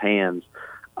out of his hands.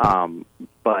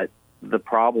 But the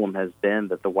problem has been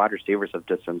that the wide receivers have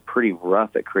just been pretty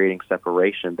rough at creating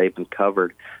separation. They've been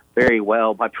covered very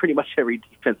well by pretty much every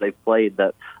defense they've played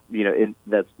that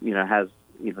that's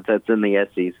in the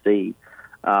SEC.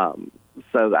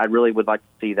 So I really would like to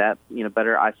see that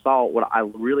better. I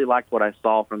really liked what I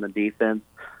saw from the defense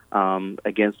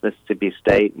against Mississippi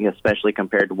State, especially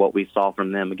compared to what we saw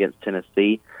from them against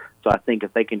Tennessee. So I think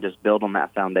if they can just build on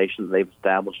that foundation that they've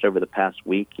established over the past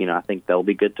week, I think they'll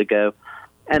be good to go.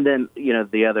 And then,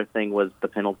 the other thing was the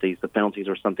penalties. The penalties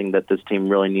were something that this team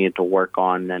really needed to work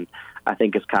on, and I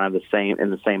think it's kind of in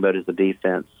the same boat as the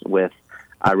defense.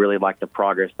 I really like the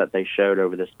progress that they showed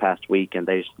over this past week, and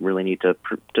they really need to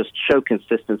just show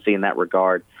consistency in that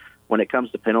regard. When it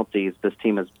comes to penalties, this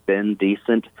team has been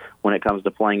decent when it comes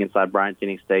to playing inside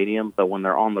Bryant-Denny Stadium, but when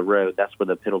they're on the road, that's where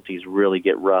the penalties really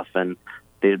get rough, and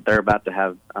they're about to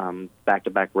have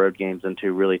back-to-back road games in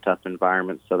 2 really tough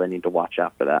environments, so they need to watch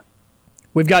out for that.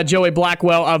 We've got Joey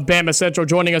Blackwell of BamaCentral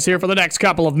joining us here for the next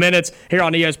couple of minutes here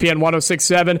on ESPN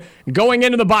 106.7. Going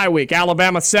into the bye week,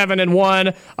 Alabama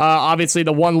 7-1. Obviously,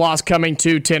 the one loss coming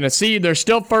to Tennessee. They're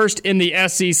still first in the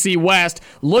SEC West.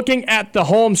 Looking at the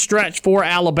home stretch for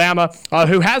Alabama,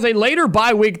 who has a later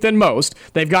bye week than most.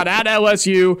 They've got at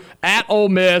LSU, at Ole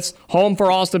Miss, home for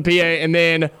Austin, PA, and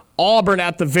then Auburn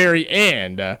at the very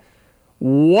end.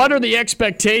 What are the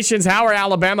expectations? How are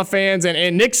Alabama fans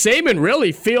and Nick Saban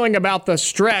really feeling about the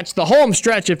stretch, the home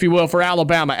stretch, if you will, for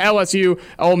Alabama? LSU,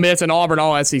 Ole Miss, and Auburn,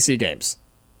 all SEC games.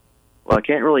 Well, I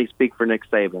can't really speak for Nick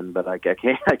Saban, but I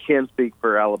can speak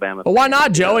for Alabama. Well, why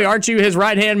not, Joey? Aren't you his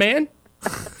right-hand man?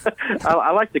 I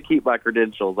like to keep my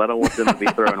credentials. I don't want them to be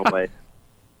thrown away.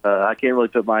 I can't really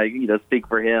put speak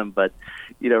for him, but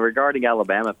regarding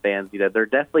Alabama fans, there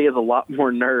definitely is a lot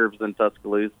more nerves in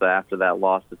Tuscaloosa after that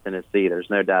loss to Tennessee.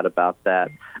 There's no doubt about that.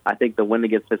 I think the win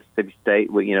against Mississippi State,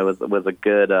 was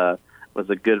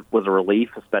a relief,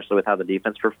 especially with how the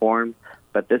defense performed.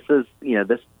 But this is,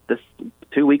 this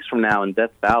 2 weeks from now in Death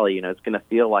Valley, it's going to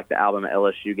feel like the Alabama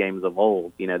LSU games of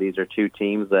old. These are 2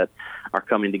 teams that are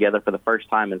coming together for the first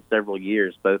time in several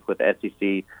years, both with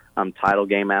SEC title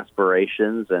game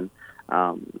aspirations, and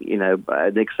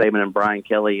Nick Saban and Brian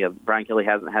Kelly. Brian Kelly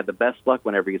hasn't had the best luck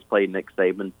whenever he's played Nick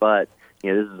Saban, but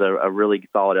this is a really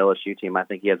solid LSU team. I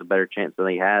think he has a better chance than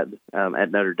he had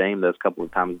at Notre Dame those couple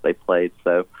of times they played.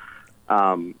 So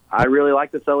I really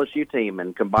like this LSU team,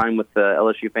 and combined with the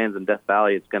LSU fans in Death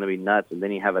Valley, it's going to be nuts. And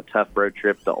then you have a tough road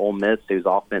trip to Ole Miss, whose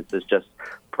offense is just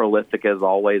prolific as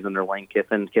always under Lane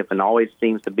Kiffin. Kiffin always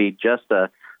seems to be just a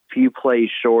few plays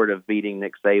short of beating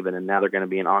Nick Saban, and now they're going to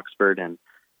be in Oxford. And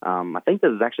I think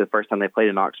this is actually the first time they played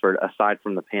in Oxford aside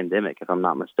from the pandemic, if I'm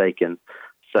not mistaken.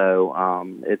 So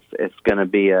it's going to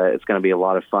be a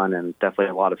lot of fun and definitely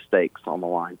a lot of stakes on the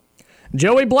line.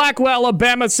 Joey Blackwell of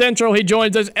BamaCentral. He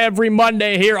joins us every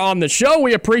Monday here on the show.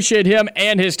 We appreciate him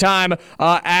and his time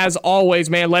as always,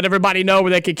 man. Let everybody know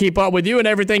where they can keep up with you and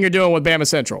everything you're doing with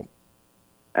BamaCentral.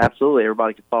 Absolutely.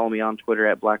 Everybody can follow me on Twitter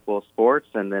at Blackwell Sports,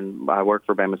 and then I work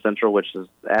for BamaCentral, which is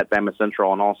at BamaCentral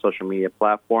on all social media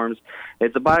platforms.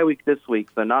 It's a bye week this week,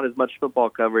 so not as much football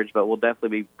coverage, but we'll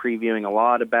definitely be previewing a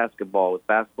lot of basketball with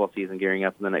basketball season gearing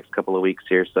up in the next couple of weeks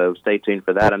here, so stay tuned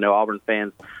for that. I know Auburn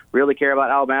fans really care about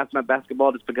Alabama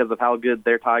basketball just because of how good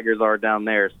their Tigers are down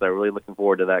there, so really looking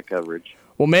forward to that coverage.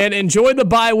 Well, man, enjoy the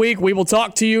bye week. We will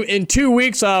talk to you in 2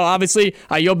 weeks. Obviously,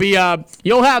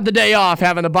 you'll have the day off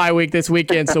having the bye week this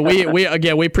weekend. So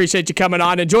we appreciate you coming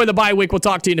on. Enjoy the bye week. We'll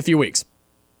talk to you in a few weeks.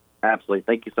 Absolutely.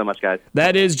 Thank you so much, guys.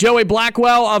 That is Joey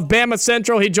Blackwell of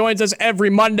BamaCentral. He joins us every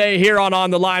Monday here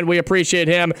on The Line. We appreciate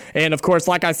him. And, of course,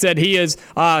 like I said,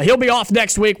 he'll be off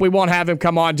next week. We won't have him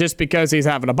come on just because he's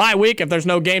having a bye week. If there's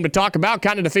no game to talk about,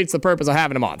 kind of defeats the purpose of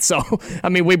having him on. So, I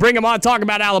mean, we bring him on, talk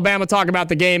about Alabama, talk about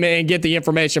the game, and get the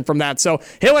information from that. So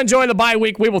he'll enjoy the bye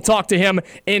week. We will talk to him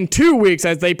in 2 weeks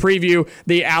as they preview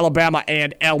the Alabama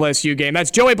and LSU game.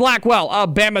 That's Joey Blackwell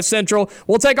of BamaCentral.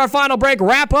 We'll take our final break,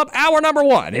 wrap up hour number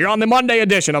 1 here on the Monday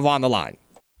edition of On the Line.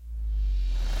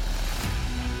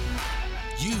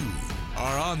 You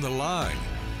are on the line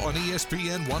on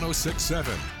ESPN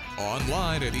 1067,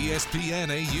 online at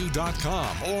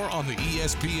espnau.com, or on the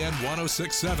ESPN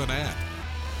 1067 app.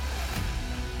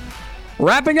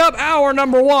 Wrapping up hour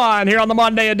number 1 here on the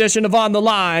Monday edition of On the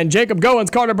Line. Jacob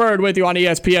Goins, Carter Byrd with you on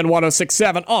ESPN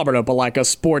 1067, Auburn Opelika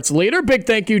Sports Leader. Big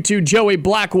thank you to Joey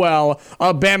Blackwell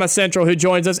of BamaCentral, who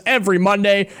joins us every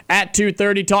Monday at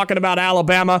 2:30 talking about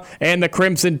Alabama and the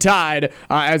Crimson Tide.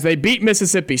 As they beat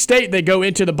Mississippi State, they go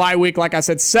into the bye week, like I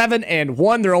said,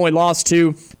 7-1. They're only lost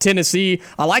to Tennessee.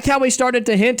 I like how we started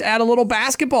to hint at a little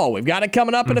basketball. We've got it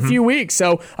coming up in a few weeks,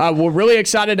 so we're really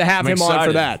excited to have him on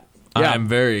for that. Yeah. I'm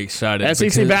very excited.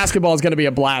 SEC basketball is going to be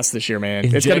a blast this year, man.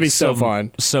 It's going to be so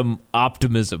fun. Some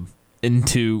optimism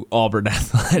into Auburn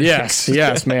athletics.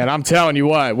 Yes, man. I'm telling you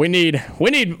what, we need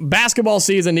basketball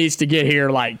season needs to get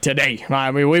here like today. I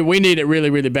mean, we need it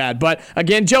really, really bad. But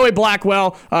again, Joey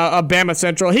Blackwell of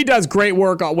BamaCentral, he does great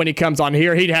work when he comes on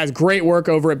here. He has great work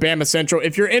over at BamaCentral.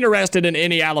 If you're interested in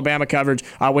any Alabama coverage,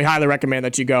 we highly recommend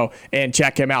that you go and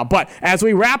check him out. But as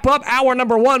we wrap up hour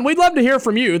number 1, we'd love to hear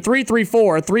from you.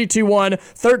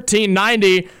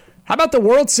 334-321-1390. How about the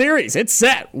World Series? It's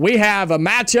set. We have a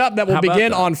matchup that will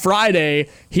begin on Friday.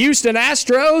 Houston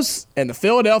Astros and the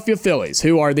Philadelphia Phillies,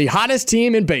 who are the hottest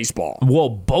team in baseball. Well,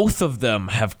 both of them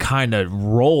have kind of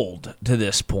rolled to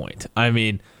this point. I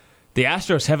mean, the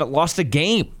Astros haven't lost a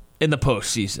game in the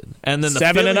postseason. And then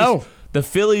 7-0. The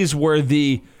Phillies were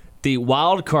the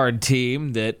wild card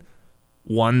team that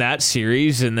won that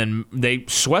series, and then they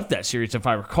swept that series, if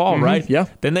I recall, right? Yeah.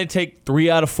 Then they take 3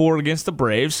 out of 4 against the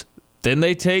Braves. Then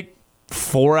they take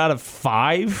 4 out of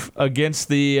 5 against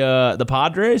the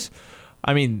Padres.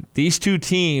 I mean, these two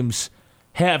teams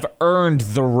have earned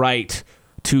the right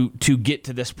to get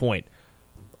to this point.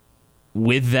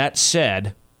 With that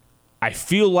said, I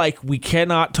feel like we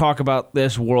cannot talk about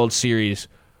this World Series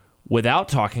without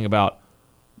talking about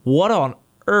what on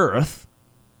earth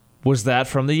was that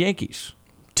from the Yankees.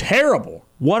 Terrible.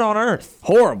 What on earth?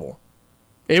 Horrible.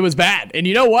 It was bad. And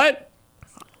you know what?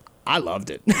 I loved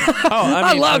it.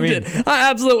 I loved it. I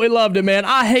absolutely loved it, man.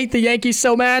 I hate the Yankees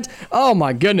so much. Oh,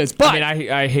 my goodness. But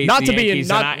I hate the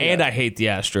Yankees, and I hate the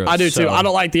Astros. I do, too. I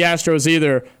don't like the Astros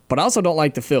either, but I also don't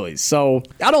like the Phillies. So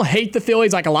I don't hate the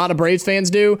Phillies like a lot of Braves fans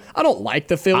do. I don't like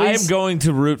the Phillies. I am going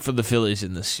to root for the Phillies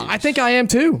in this series. I think I am,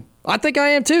 too.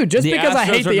 Just because I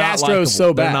hate the Astros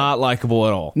so bad. They're not likable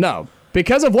at all. No,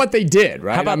 because of what they did,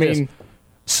 right? How about this?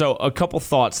 So a couple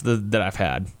thoughts that I've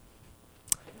had.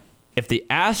 If the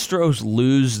Astros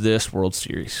lose this World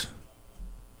Series,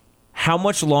 how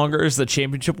much longer is the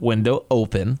championship window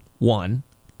open? 1.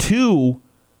 2,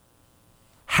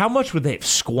 how much would they have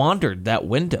squandered that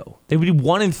window? They would be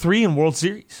 1-3 in World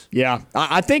Series. Yeah,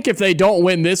 I think if they don't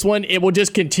win this one, it will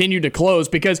just continue to close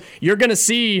because you're going to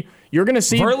see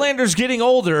Verlander's getting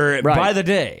older by the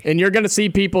day. And you're going to see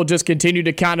people just continue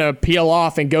to kind of peel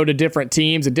off and go to different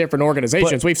teams and different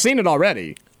organizations. We've seen it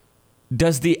already.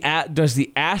 Does the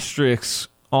asterisk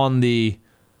on the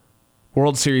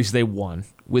World Series they won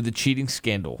with the cheating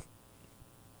scandal,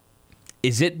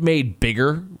 is it made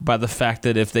bigger by the fact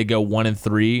that if they go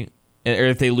 1-3, or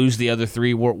if they lose the other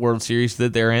 3 World Series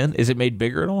that they're in, is it made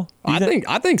bigger at all? I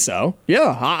think so.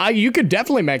 Yeah, you could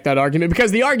definitely make that argument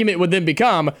because the argument would then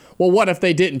become, well, what if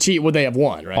they didn't cheat? Would they have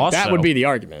won? Right? Also, that would be the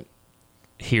argument.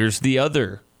 Here's the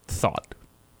other thought.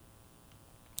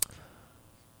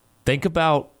 Think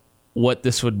about what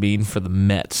this would mean for the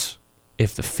Mets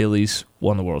if the Phillies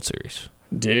won the World Series.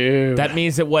 Dude. That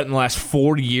means that in the last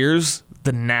 4 years,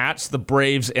 the Nats, the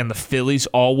Braves, and the Phillies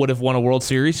all would have won a World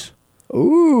Series?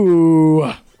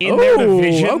 Ooh. in their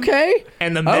division. Okay.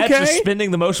 And the Mets are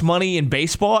spending the most money in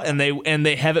baseball, and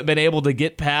they haven't been able to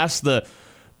get past the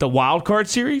wild card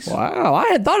series. Wow, I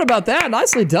hadn't thought about that.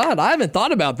 Nicely done. I haven't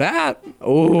thought about that.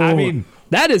 Oh, I mean,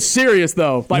 that is serious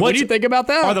though. Like, what do you think about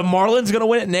that? Are the Marlins going to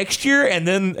win it next year, and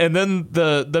then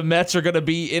the Mets are going to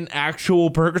be in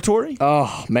actual purgatory?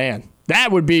 Oh man.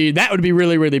 That would be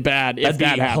really, really bad if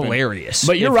that happened. Hilarious.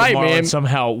 But you're right, the Marlins man.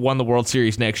 Somehow won the World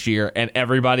Series next year, and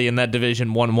everybody in that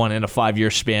division won one in a 5-year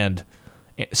span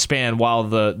while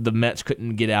the Mets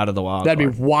couldn't get out of the wild card.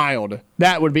 That'd be wild.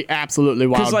 That would be absolutely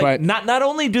wild. But not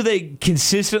only do they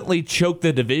consistently choke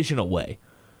the division away,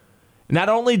 not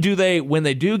only do they, when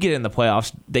they do get in the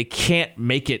playoffs, they can't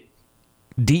make it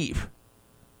deep.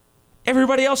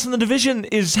 Everybody else in the division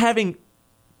is having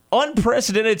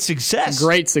unprecedented success.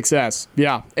 Great success.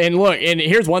 Yeah. And look, and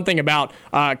here's one thing about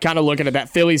kind of looking at that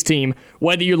Phillies team.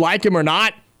 Whether you like him or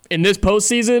not, in this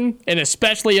postseason, and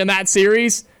especially in that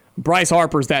series, Bryce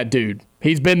Harper's that dude.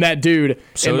 He's been that dude.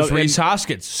 So is Rhys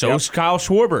Hoskins. So is Kyle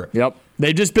Schwarber. Yep.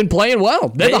 They've just been playing well.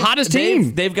 They're the hottest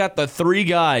team. They've got the three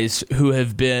guys who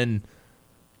have been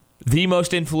the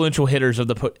most influential hitters of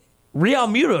the Real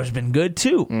Muto has been good,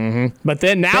 too. Mm-hmm. But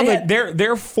then now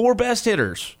their four best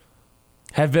hitters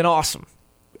have been awesome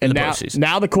in the postseason.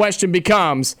 Now the question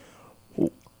becomes,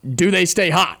 do they stay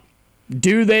hot?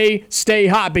 Do they stay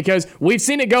hot? Because we've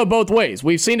seen it go both ways.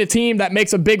 We've seen a team that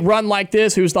makes a big run like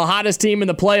this, who's the hottest team in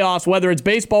the playoffs, whether it's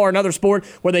baseball or another sport,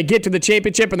 where they get to the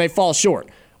championship and they fall short.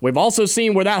 We've also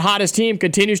seen where that hottest team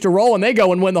continues to roll and they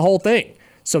go and win the whole thing.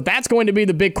 So that's going to be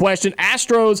the big question.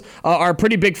 Astros are a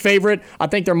pretty big favorite. I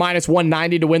think they're minus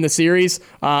 190 to win the series.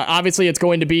 Obviously, it's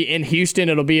going to be in Houston.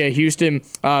 It'll be a Houston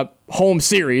home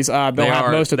series. They'll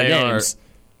have most of the games.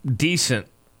 Decent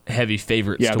heavy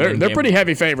favorites. Yeah, they're pretty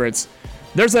heavy favorites.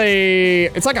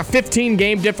 It's like a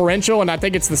 15-game differential, and I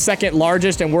think it's the second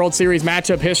largest in World Series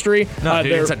matchup history. No,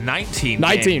 dude, it's a 19.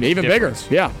 19, even difference.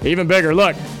 bigger. Yeah, even bigger.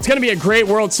 Look, it's going to be a great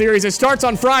World Series. It starts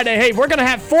on Friday. Hey, we're going to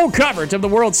have full coverage of the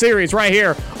World Series right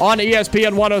here on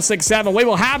ESPN 106.7. We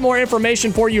will have more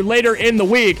information for you later in the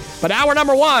week, but hour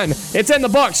number one, it's in the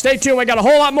books. Stay tuned. We got a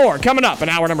whole lot more coming up in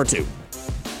hour number two.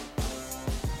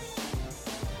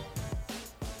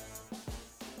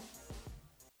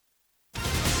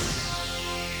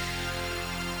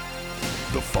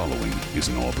 The following is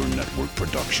an Auburn Network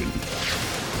production.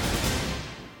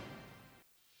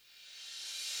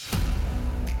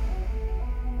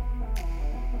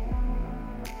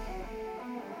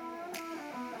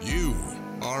 You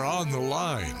are on the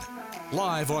line.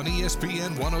 Live on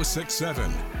ESPN 106.7.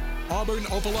 Auburn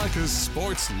Opelika's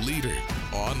sports leader.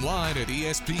 Online at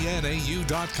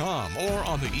ESPNAU.com or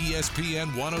on the ESPN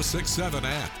 106.7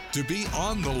 app. To be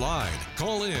on the line,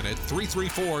 call in at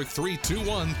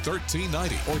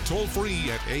 334-321-1390 or toll free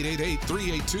at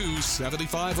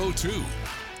 888-382-7502.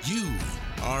 You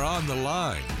are on the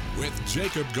line with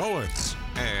Jacob Goins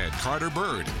and Carter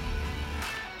Byrd.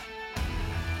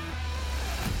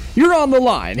 You're on the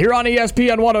line here on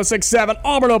ESPN 106.7,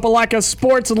 Auburn Opelika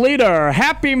sports leader.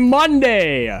 Happy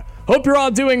Monday. Hope you're all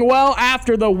doing well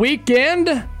after the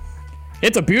weekend.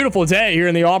 It's a beautiful day here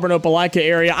in the Auburn Opelika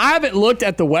area. I haven't looked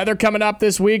at the weather coming up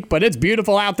this week, but it's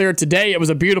beautiful out there today. It was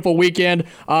a beautiful weekend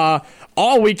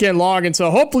all weekend long, and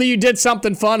so hopefully you did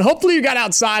something fun. Hopefully you got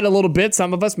outside a little bit.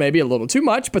 Some of us maybe a little too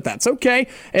much, but that's okay.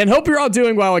 And hope you're all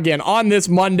doing well again on this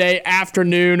Monday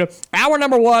afternoon. Hour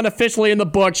number one officially in the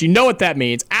books. You know what that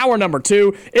means. Hour number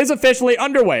two is officially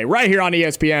underway right here on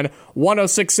ESPN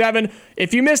 106.7.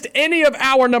 If you missed any of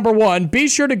hour number one, be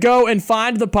sure to go and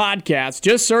find the podcast.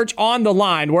 Just search On the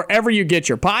Line wherever you get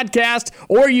your podcast,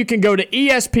 or you can go to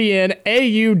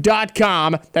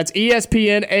ESPNAU.com. That's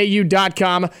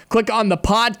ESPNAU.com. Click on the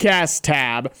podcast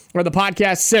tab, or the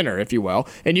podcast center, if you will,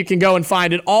 and you can go and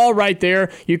find it all right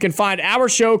there. You can find our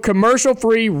show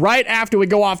commercial-free right after we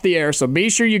go off the air, so be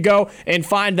sure you go and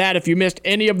find that if you missed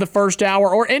any of the first hour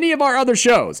or any of our other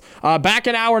shows. Back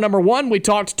in hour number one, we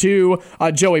talked to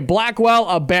Joey Blackwell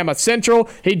of BamaCentral.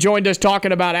 He joined us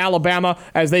talking about Alabama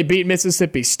as they beat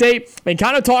Mississippi State and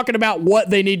kind of talking about what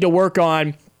they need to work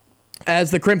on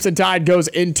as the Crimson Tide goes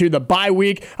into the bye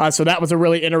week. So that was a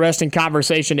really interesting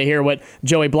conversation to hear what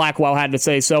Joey Blackwell had to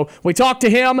say. So we talked to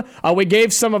him. We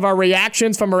gave some of our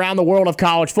reactions from around the world of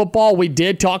college football. We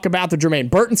did talk about the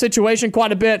Jermaine Burton situation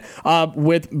quite a bit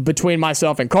between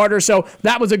myself and Carter. So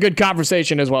that was a good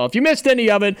conversation as well. If you missed any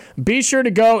of it, be sure to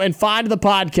go and find the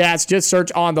podcast. Just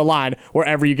search On the Line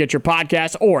wherever you get your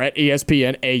podcast or at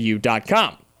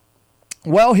ESPNAU.com.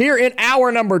 Well, here in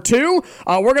hour number 2,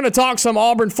 we're going to talk some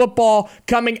Auburn football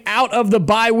coming out of the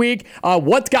bye week,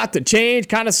 what's got to change,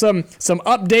 kind of some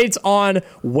updates on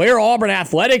where Auburn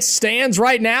athletics stands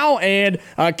right now, and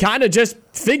kind of just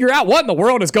figure out what in the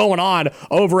world is going on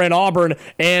over in Auburn.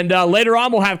 And later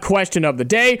on, we'll have question of the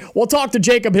day. We'll talk to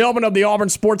Jacob Hillman of the Auburn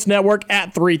Sports Network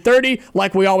at 3:30,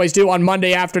 like we always do on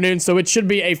Monday afternoon. So it should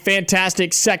be a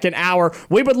fantastic second hour.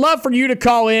 We would love for you to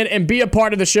call in and be a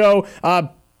part of the show.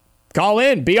 Call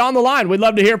in. Be on the line. We'd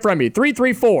love to hear from you.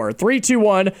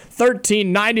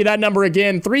 334-321-1390. That number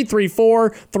again,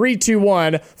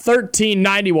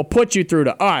 334-321-1390 will put you through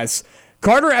to us.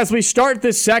 Carter, as we start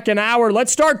this second hour,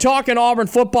 let's start talking Auburn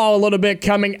football a little bit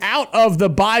coming out of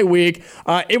the bye week.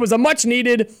 It was a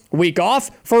much-needed week off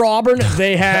for Auburn.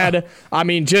 They had,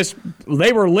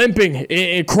 they were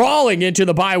limping, crawling into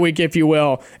the bye week, if you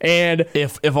will. And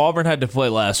if Auburn had to play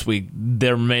last week,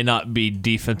 there may not be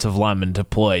defensive linemen to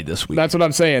play this week. That's what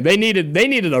I'm saying. They needed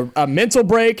a mental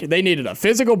break. They needed a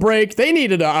physical break. They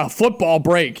needed a football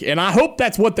break. And I hope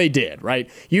that's what they did, right?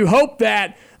 You hope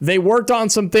that they worked on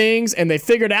some things and they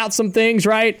figured out some things,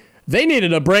 right? They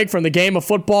needed a break from the game of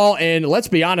football, and let's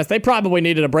be honest, they probably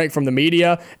needed a break from the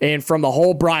media and from the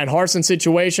whole Brian Harsin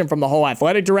situation, from the whole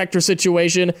athletic director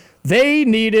situation. They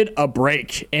needed a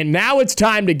break, and now it's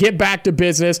time to get back to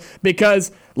business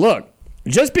because, look,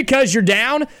 just because you're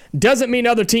down doesn't mean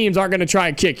other teams aren't going to try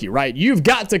and kick you, right? You've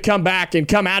got to come back and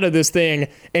come out of this thing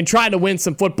and try to win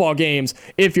some football games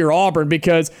if you're Auburn,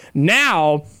 because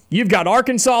now you've got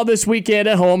Arkansas this weekend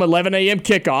at home, 11 a.m.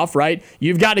 kickoff, right?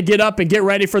 You've got to get up and get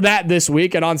ready for that this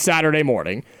week and on Saturday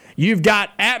morning. You've got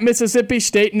at Mississippi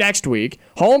State next week,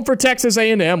 home for Texas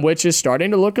A&M, which is starting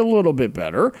to look a little bit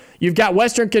better. You've got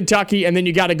Western Kentucky, and then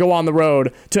you got to go on the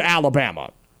road to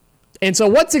Alabama. And so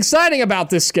what's exciting about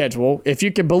this schedule, if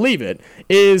you can believe it,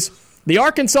 is the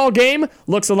Arkansas game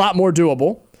looks a lot more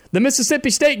doable. The Mississippi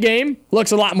State game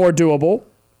looks a lot more doable.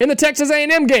 And the Texas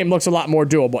A&M game looks a lot more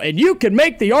doable. And you can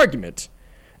make the argument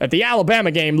that the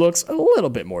Alabama game looks a little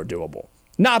bit more doable.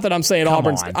 Not that I'm saying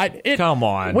Auburn's... Come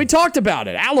on. We talked about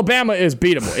it. Alabama is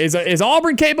beatable. Is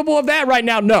Auburn capable of that right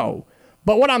now? No.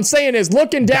 But what I'm saying is,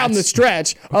 looking down the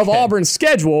stretch of Auburn's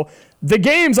schedule, the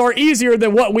games are easier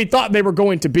than what we thought they were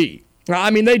going to be.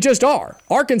 They just are.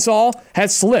 Arkansas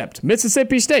has slipped.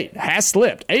 Mississippi State has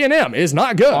slipped. A&M is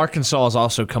not good. Arkansas is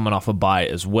also coming off a bye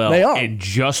as well. They are. And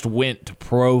just went to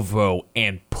Provo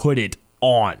and put it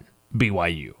on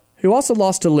BYU. Who also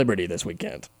lost to Liberty this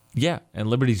weekend. Yeah, and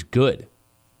Liberty's good.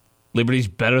 Liberty's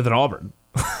better than Auburn.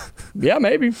 Yeah,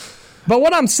 maybe. But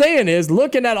what I'm saying is,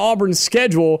 looking at Auburn's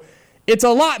schedule, it's a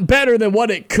lot better than what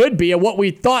it could be and what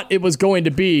we thought it was going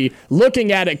to be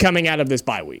looking at it coming out of this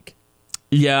bye week.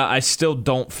 Yeah, I still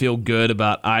don't feel good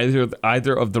about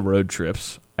either of the road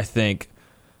trips. I think,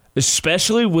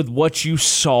 especially with what you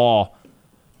saw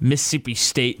Mississippi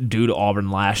State do to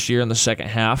Auburn last year in the second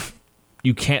half,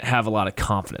 you can't have a lot of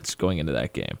confidence going into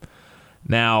that game.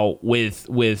 Now,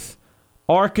 with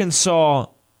Arkansas,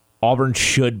 Auburn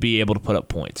should be able to put up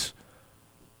points.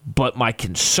 But my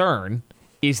concern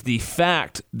is the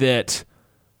fact that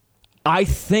I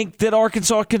think that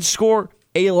Arkansas can score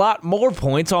a lot more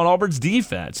points on Auburn's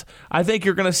defense. I think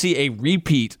you're going to see a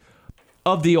repeat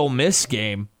of the Ole Miss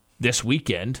game this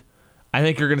weekend. I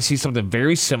think you're going to see something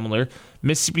very similar.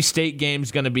 Mississippi State game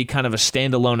is going to be kind of a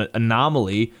standalone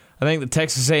anomaly. I think the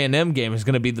Texas A&M game is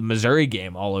going to be the Missouri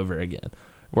game all over again.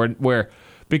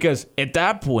 Because at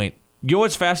that point, you know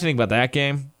what's fascinating about that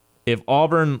game? If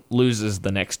Auburn loses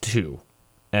the next two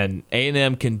and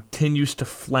A&M continues to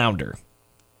flounder,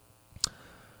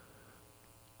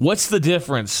 what's the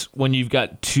difference when you've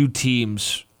got two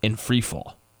teams in free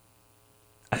fall?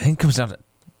 I think it comes down to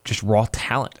just raw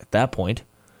talent at that point.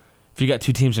 If you got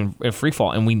two teams in free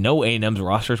fall, and we know A&M's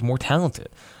roster is more talented.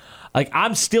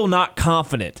 I'm still not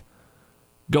confident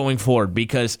going forward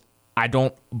because I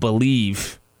don't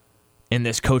believe in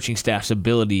this coaching staff's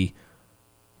ability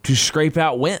to scrape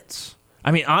out wins.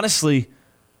 Honestly,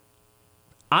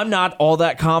 I'm not all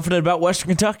that confident about Western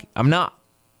Kentucky. I'm not.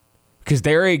 Because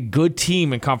they're a good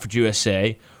team in Conference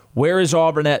USA. Where is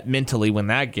Auburn at mentally when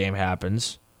that game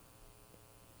happens?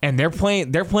 And they're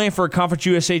playing for a Conference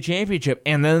USA championship,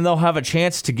 and then they'll have a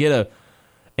chance to get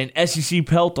an SEC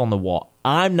pelt on the wall.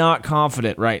 I'm not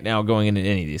confident right now going into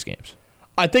any of these games.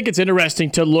 I think it's interesting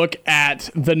to look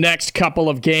at the next couple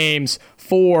of games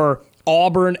for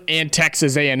Auburn and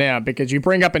Texas A&M, because you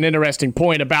bring up an interesting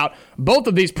point about both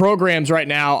of these programs right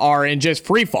now are in just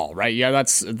free fall, right? Yeah,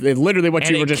 that's literally what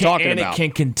you were just talking about. And it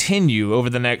can continue over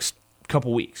the next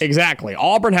couple weeks. Exactly.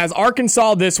 Auburn has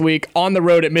Arkansas this week, on the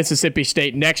road at Mississippi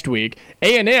State next week.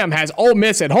 A&M has Ole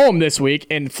Miss at home this week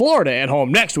and Florida at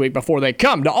home next week before they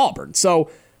come to Auburn. So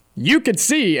you could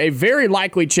see a very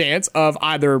likely chance of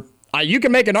either you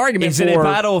can make an argument Is it a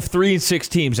battle of 3 and 6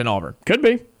 teams in Auburn? Could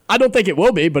be. I don't think it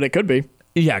will be, but it could be.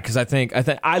 Yeah, because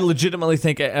I legitimately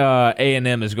think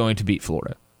A&M is going to beat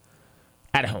Florida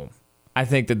at home. I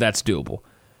think that's doable.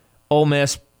 Ole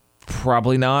Miss,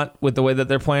 probably not with the way that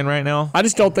they're playing right now. I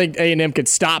just don't think A&M could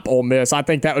stop Ole Miss. I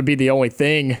think that would be the only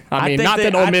thing. I mean, not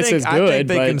that Ole Miss is good. I think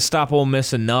they can stop Ole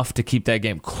Miss enough to keep that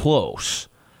game close.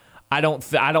 I don't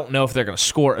know if they're going to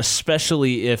score,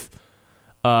 especially if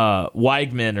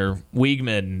Wiegman,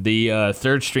 the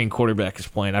third-string quarterback, is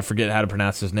playing. I forget how to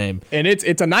pronounce his name. And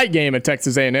it's a night game at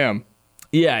Texas A&M.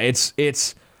 Yeah,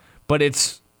 but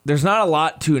there's not a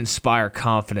lot to inspire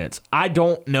confidence. I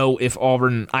don't know if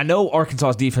Auburn. I know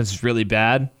Arkansas's defense is really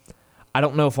bad. I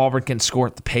don't know if Auburn can score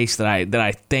at the pace that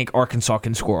I think Arkansas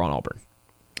can score on Auburn.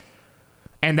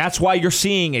 And that's why you're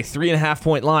seeing a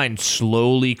 3.5-point line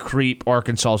slowly creep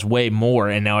Arkansas's way more,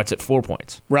 and now it's at 4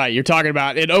 points. Right, you're talking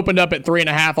about it opened up at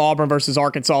 3.5 Auburn versus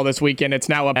Arkansas this weekend. It's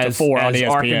now up to 4 on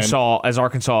ESPN. As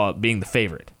Arkansas being the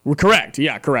favorite. Correct,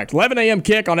 yeah, correct. 11 a.m.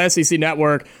 kick on SEC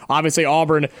Network. Obviously,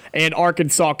 Auburn and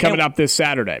Arkansas coming up this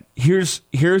Saturday. Here's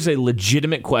a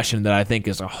legitimate question that I think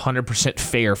is 100%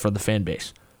 fair for the fan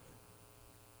base.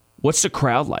 What's the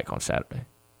crowd like on Saturday?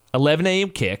 11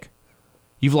 a.m. kick.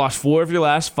 You've lost 4 of your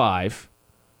last 5.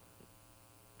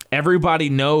 Everybody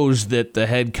knows that the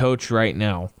head coach right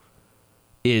now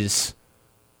is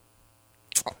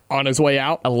on his way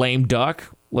out. A lame duck.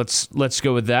 Let's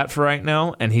go with that for right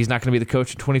now. And he's not going to be the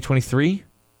coach in 2023.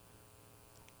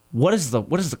 What is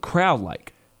the crowd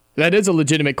like? That is a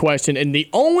legitimate question. And the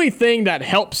only thing that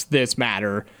helps this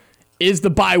matter is the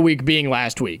bye week being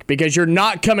last week, because you're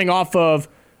not coming off of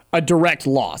a direct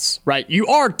loss, right? You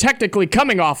are technically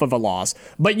coming off of a loss,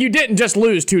 but you didn't just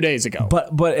lose 2 days ago.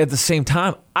 But at the same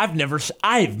time, I've never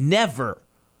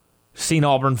seen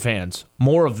Auburn fans,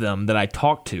 more of them that I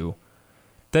talk to,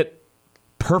 that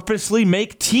purposely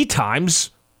make tee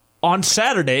times on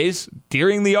Saturdays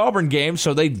during the Auburn game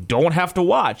so they don't have to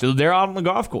watch. They're out on the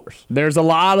golf course. There's a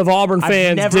lot of Auburn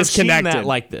fans I've never disconnected. seen that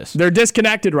like this. They're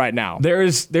disconnected right now.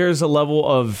 There's a level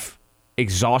of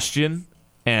exhaustion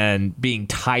and being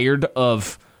tired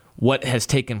of what has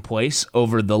taken place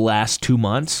over the last 2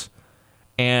 months.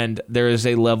 And there is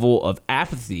a level of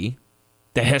apathy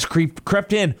that has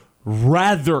crept in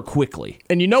rather quickly.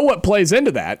 And you know what plays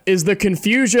into that is the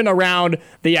confusion around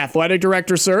the athletic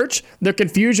director search, the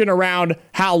confusion around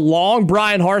how long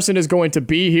Brian Harsin is going to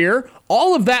be here.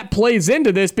 All of that plays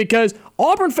into this because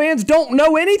Auburn fans don't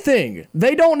know anything.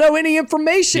 They don't know any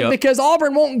information because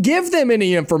Auburn won't give them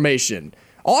any information.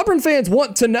 Auburn fans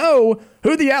want to know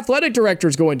who the athletic director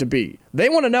is going to be. They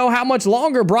want to know how much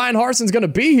longer Brian Harsin's going to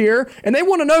be here, and they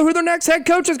want to know who their next head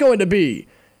coach is going to be.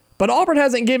 But Auburn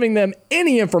hasn't given them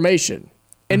any information.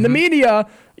 And the media,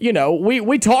 you know,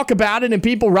 we talk about it and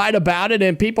people write about it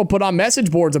and people put on message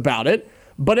boards about it.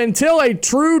 But until a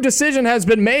true decision has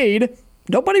been made,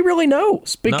 nobody really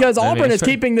knows because Auburn is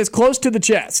keeping this close to the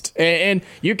chest. And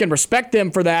you can respect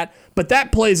them for that. But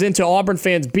that plays into Auburn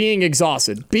fans being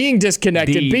exhausted, being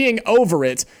disconnected, being over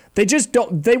it. They just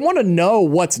don't. They want to know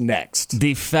what's next.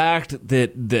 The fact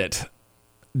that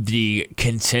the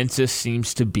consensus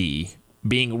seems to be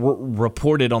being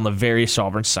reported on the various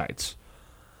Auburn sites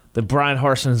that Brian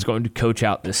Harsin is going to coach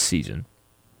out this season,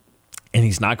 and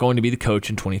he's not going to be the coach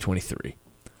in 2023.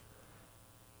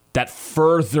 That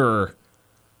further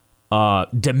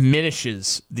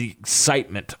diminishes the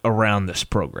excitement around this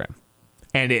program.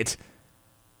 And it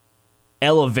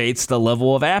elevates the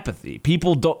level of apathy.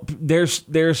 People don't. There's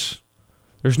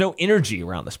no energy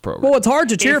around this program. Well, it's hard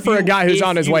to cheer for a guy who's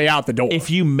on his way out the door.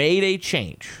 If you made a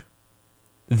change,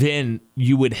 then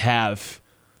you would have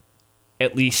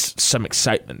at least some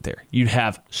excitement there. You'd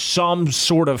have some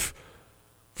sort of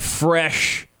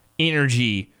fresh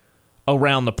energy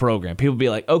around the program. People would be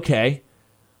like, okay,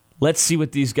 let's see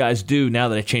what these guys do now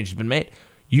that a change has been made.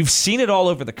 You've seen it all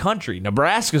over the country.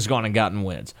 Nebraska's gone and gotten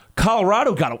wins.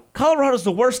 Colorado's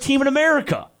the worst team in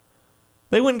America.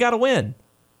 They went and got a win.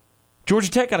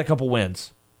 Georgia Tech got a couple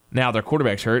wins. Now their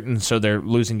quarterback's hurt, and so they're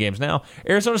losing games now.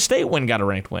 Arizona State went and got a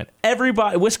ranked win.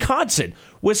 Everybody,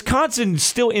 Wisconsin's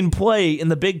still in play in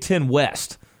the Big Ten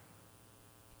West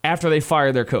after they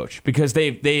fired their coach because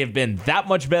they have been that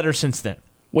much better since then.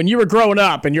 When you were growing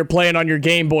up and you're playing on your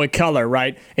Game Boy Color,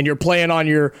 right, and you're playing on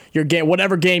your game,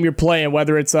 whatever game you're playing,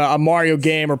 whether it's a Mario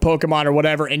game or Pokemon or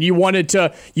whatever, and you wanted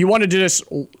to just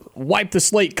wipe the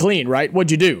slate clean, right?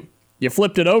 What'd you do? You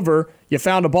flipped it over, you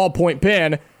found a ballpoint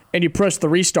pen, and you push the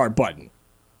restart button.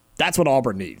 That's what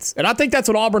Auburn needs. And I think that's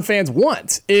what Auburn fans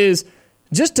want, is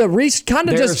just to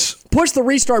just push the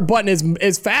restart button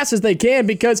as fast as they can,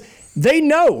 because they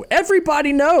know,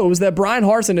 everybody knows that Brian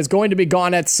Harsin is going to be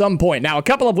gone at some point. Now, a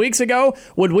couple of weeks ago,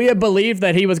 would we have believed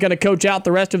that he was going to coach out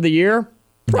the rest of the year?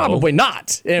 Probably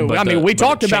not. We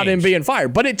talked about him being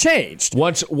fired, but it changed.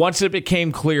 Once it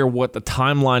became clear what the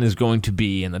timeline is going to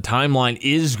be, and the timeline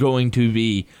is going to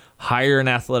be hire an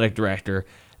athletic director,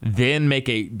 then make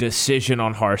a decision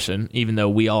on Harsin, even though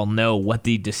we all know what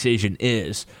the decision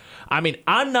is. I mean,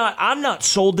 I'm not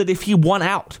sold that if he won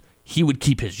out, he would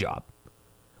keep his job,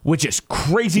 which is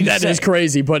crazy to say. That is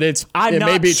crazy, but I'm not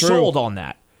may be sold true. on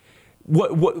that.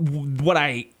 What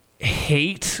I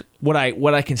hate, what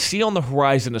I can see on the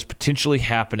horizon is potentially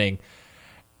happening,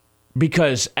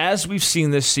 because as we've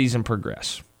seen this season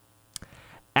progress,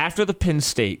 after the Penn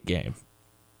State game,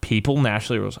 people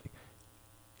naturally were like,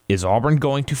 is Auburn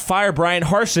going to fire Brian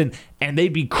Harsin? And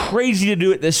they'd be crazy to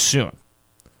do it this soon.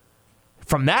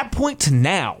 From that point to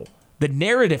now, the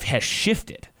narrative has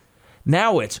shifted.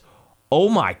 Now it's, oh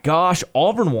my gosh,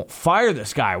 Auburn won't fire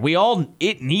this guy.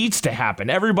 It needs to happen.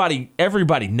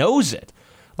 Everybody knows it.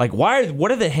 Like,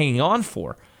 what are they hanging on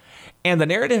for? And the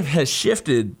narrative has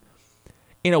shifted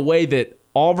in a way that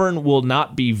Auburn will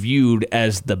not be viewed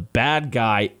as the bad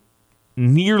guy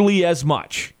nearly as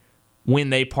much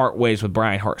when they part ways with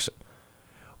Brian Harsin.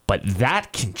 But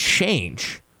that can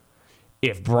change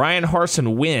if Brian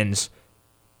Harsin wins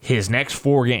his next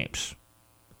 4 games.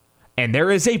 And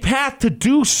there is a path to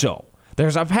do so.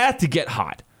 There's a path to get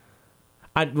hot.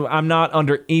 I'm not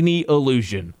under any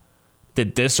illusion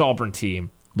that this Auburn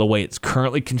team, the way it's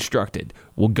currently constructed,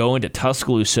 will go into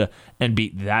Tuscaloosa and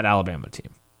beat that Alabama team.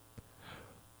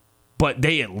 But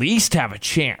they at least have a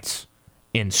chance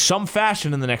in some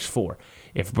fashion in the next 4.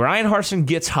 If Brian Harsin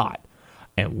gets hot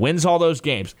and wins all those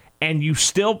games, and you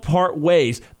still part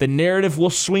ways, the narrative will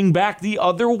swing back the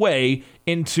other way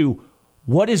into,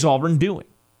 what is Auburn doing?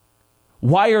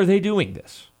 Why are they doing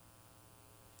this?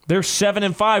 They're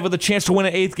 7-5 with a chance to win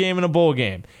an 8th game in a bowl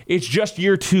game. It's just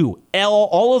year 2.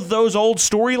 All of those old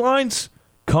storylines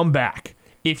come back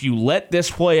if you let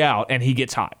this play out and he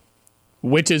gets hot.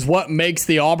 Which is what makes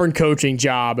the Auburn coaching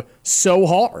job so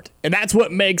hard. And that's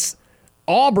what makes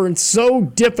Auburn so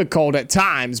difficult at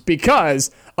times,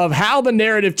 because of how the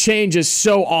narrative changes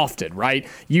so often, right?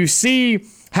 You see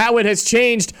how it has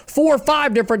changed 4 or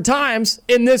 5 different times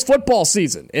in this football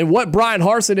season, and what Brian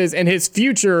Harsin is and his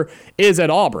future is at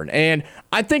Auburn. And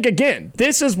I think, again,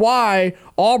 this is why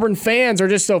Auburn fans are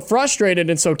just so frustrated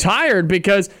and so tired,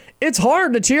 because it's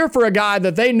hard to cheer for a guy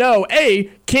that they know, A,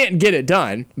 can't get it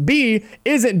done, B,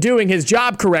 isn't doing his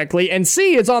job correctly, and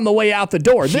C, is on the way out the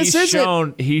door. He's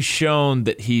shown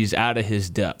that he's out of his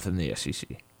depth in the SEC.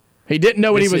 He didn't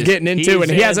know what he was getting into,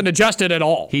 and he hasn't adjusted at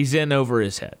all. He's in over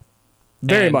his head.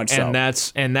 Very much so.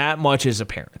 And that much is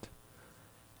apparent.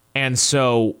 And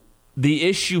so the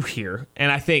issue here,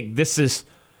 and I think this is,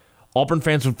 Auburn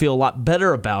fans would feel a lot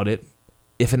better about it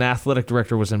if an athletic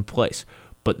director was in place.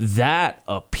 But that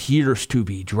appears to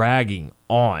be dragging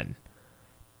on.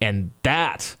 And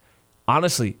that,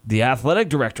 honestly, the athletic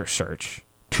director search,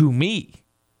 to me,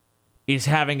 is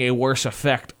having a worse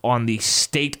effect on the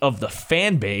state of the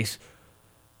fan base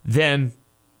than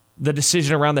the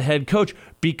decision around the head coach,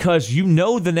 because you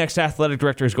know the next athletic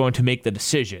director is going to make the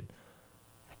decision.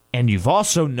 And you've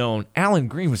also known Alan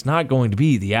Green was not going to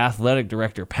be the athletic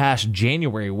director past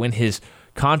January when his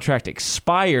contract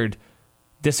expired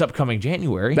this upcoming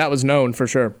January. That was known for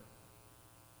sure.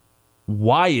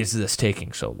 Why is this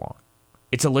taking so long?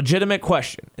 It's a legitimate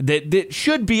question that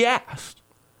should be asked.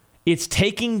 It's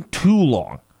taking too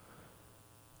long.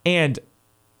 And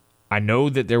I know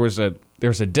that there's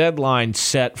a deadline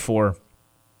set for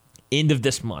end of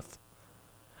this month.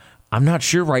 I'm not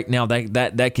sure right now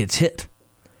that gets hit,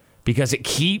 because it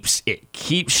keeps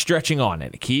stretching on,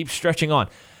 and it keeps stretching on.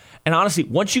 And honestly,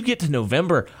 once you get to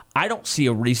November, I don't see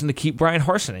a reason to keep Brian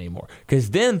Harsin anymore,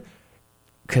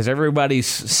 because everybody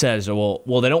says,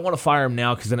 well, they don't want to fire him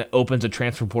now because then it opens a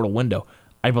transfer portal window.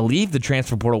 I believe the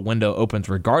transfer portal window opens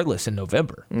regardless in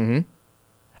November. Mm-hmm.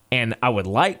 And I would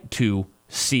like to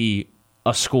see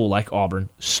a school like Auburn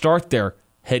start their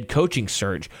head coaching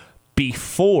search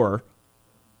before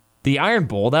the Iron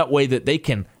Bowl. That way that they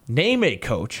can name a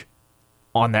coach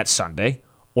on that Sunday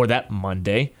or that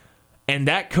Monday, and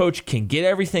that coach can get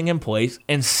everything in place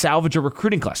and salvage a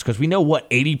recruiting class. Because we know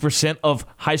 80% of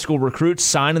high school recruits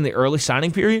sign in the early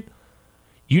signing period.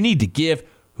 You need to give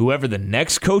whoever the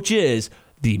next coach is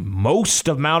the most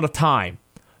amount of time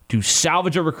to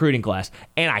salvage a recruiting class.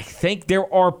 And I think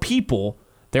there are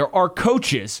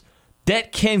coaches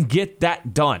that can get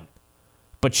that done.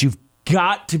 But you've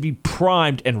got to be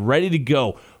primed and ready to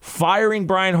go. Firing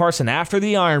Brian Harsin after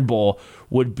the Iron Bowl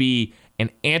would be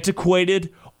an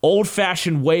antiquated,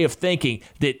 old-fashioned way of thinking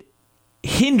that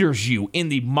hinders you in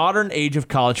the modern age of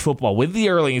college football with the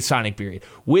early signing period,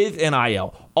 with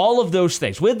NIL, all of those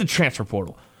things, with the transfer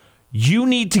portal. You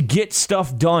need to get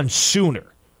stuff done sooner.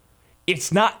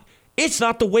 It's not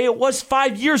the way it was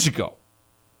 5 years ago.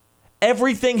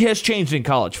 Everything has changed in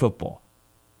college football.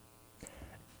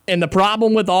 And the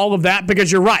problem with all of that,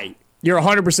 because you're right, you're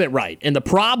 100% right. And the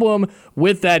problem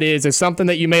with that is something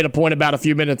that you made a point about a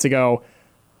few minutes ago.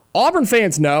 Auburn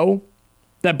fans know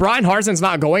that Brian Harsin's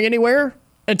not going anywhere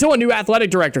until a new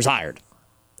athletic director's hired.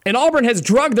 And Auburn has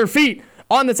dragged their feet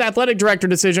on this athletic director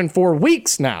decision for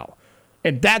weeks now.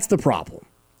 And that's the problem.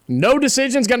 No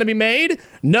decision's going to be made.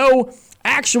 No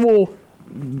actual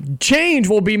change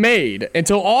will be made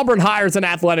until Auburn hires an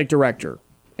athletic director.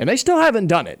 And they still haven't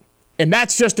done it. And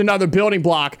that's just another building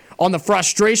block on the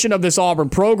frustration of this Auburn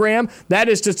program. That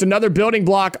is just another building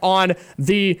block on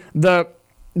the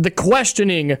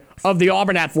questioning of the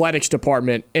Auburn athletics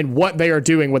department and what they are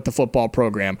doing with the football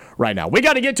program right now. We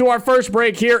got to get to our first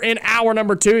break here in hour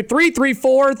number 2.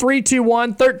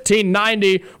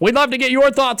 334-321-1390. We'd love to get your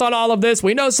thoughts on all of this.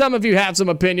 We know some of you have some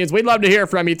opinions. We'd love to hear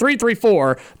from you.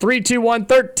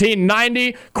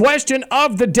 334-321-1390. Question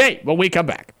of the day when we come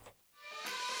back.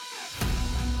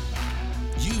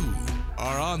 You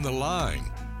are on the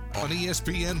line on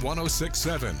ESPN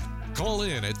 106.7. Call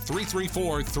in at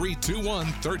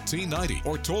 334-321-1390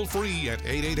 or toll free at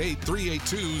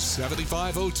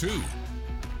 888-382-7502.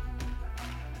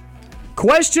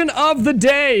 Question of the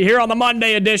day here on the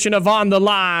Monday edition of On the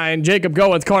Line. Jacob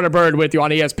Goins, Carter Byrd with you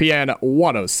on ESPN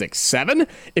 106.7.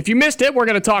 If you missed it, we're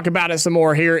going to talk about it some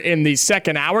more here in the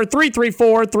second hour.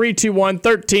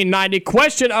 334-321-1390.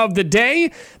 Question of the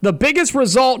day. The biggest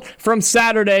result from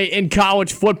Saturday in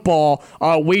college football.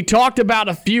 We talked about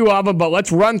a few of them, but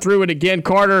let's run through it again.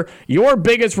 Carter, your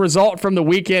biggest result from the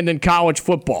weekend in college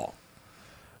football.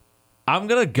 I'm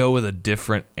going to go with a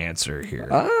different answer here.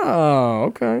 Oh,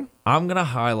 okay. I'm going to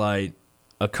highlight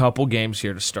a couple games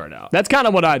here to start out. That's kind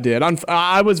of what I did. I'm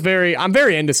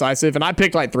very indecisive, and I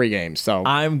picked like 3 games. So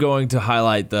I'm going to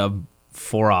highlight them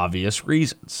for obvious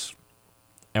reasons.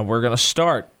 And we're going to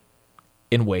start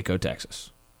in Waco,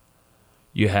 Texas.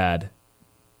 You had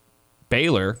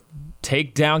Baylor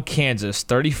take down Kansas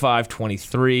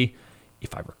 35-23.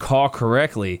 If I recall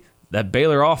correctly, that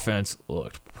Baylor offense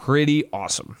looked pretty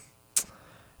awesome.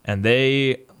 And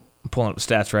I'm pulling up the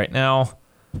stats right now.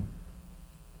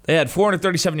 They had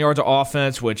 437 yards of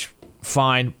offense, which,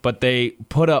 fine, but they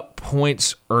put up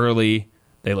points early.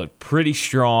 They looked pretty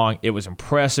strong. It was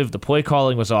impressive. The play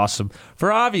calling was awesome.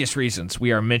 For obvious reasons,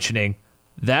 we are mentioning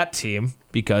that team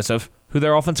because of who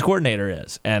their offensive coordinator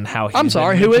is and how he's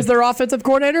who is their offensive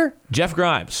coordinator? Jeff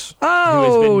Grimes.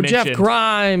 Oh, Jeff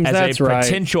Grimes, that's right. As a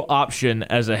potential option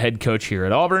as a head coach here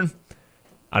at Auburn.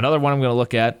 Another one I'm going to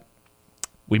look at.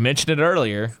 We mentioned it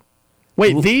earlier.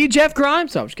 Wait, the Jeff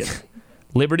Grimes? I was kidding.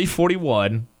 Liberty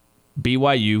 41,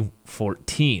 BYU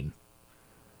 14.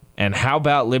 And how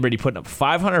about Liberty putting up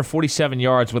 547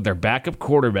 yards with their backup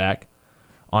quarterback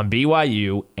on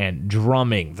BYU and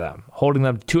drumming them, holding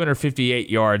them to 258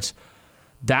 yards.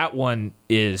 That one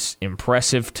is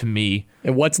impressive to me.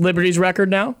 And what's Liberty's record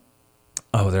now?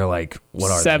 Oh, they're like,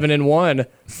 what are 7-1,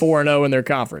 4-0 in their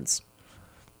conference.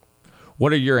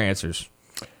 What are your answers?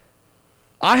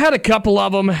 I had a couple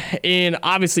of them, and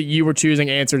obviously you were choosing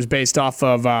answers based off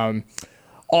of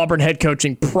Auburn head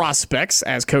coaching prospects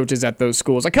as coaches at those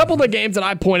schools. A couple of the games that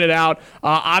I pointed out,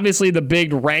 obviously the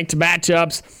big ranked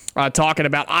matchups, talking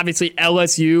about obviously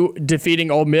LSU defeating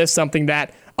Ole Miss, something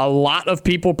that a lot of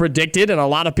people predicted and a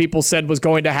lot of people said was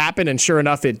going to happen, and sure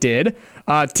enough, it did.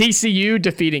 TCU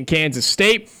defeating Kansas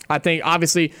State. I think,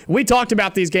 obviously, we talked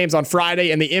about these games on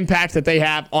Friday and the impact that they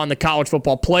have on the college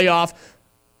football playoff.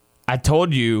 I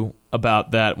told you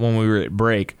about that when we were at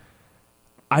break.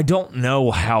 I don't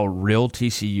know how real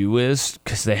TCU is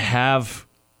because they have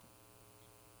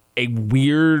a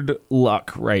weird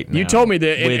luck right now. You told me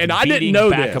that, and I didn't know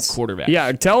this. Quarterback. Yeah,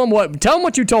 tell them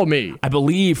what you told me. I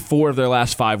believe 4 of their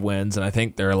last 5 wins, and I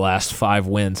think their last 5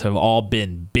 wins have all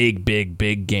been big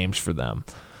games for them.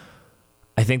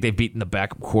 I think they've beaten the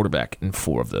backup quarterback in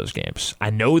 4 of those games.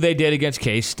 I know they did against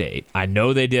K-State. I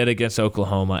know they did against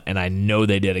Oklahoma, and I know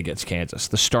they did against Kansas.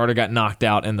 The starter got knocked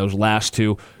out in those last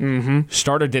 2. Mm-hmm.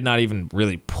 Starter did not even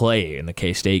really play in the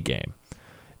K-State game.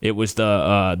 It was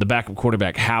the backup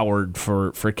quarterback, Howard,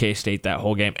 for K-State that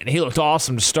whole game. And he looked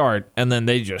awesome to start, and then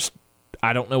they just,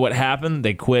 I don't know what happened.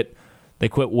 They quit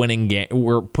winning game.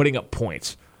 We're putting up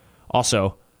points.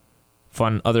 Also,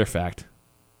 Fun other fact.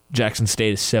 Jackson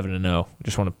State is 7-0.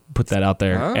 Just want to put that out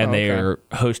there. And they are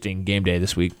hosting game day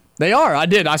this week. They are.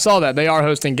 I saw that. They are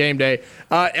hosting game day.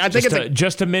 I think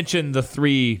just to mention the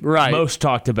three most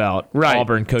talked about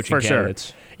Auburn coaching candidates.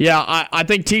 Sure. Yeah, I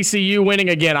think TCU winning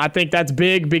again. I think that's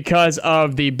big because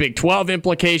of the Big 12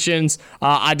 implications.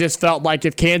 I just felt like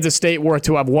if Kansas State were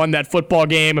to have won that football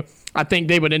game, I think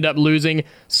they would end up losing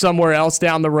somewhere else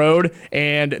down the road,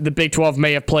 and the Big 12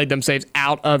 may have played themselves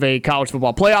out of a college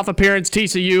football playoff appearance.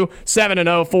 TCU, 7-0,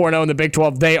 4-0 in the Big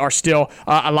 12. They are still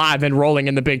alive and rolling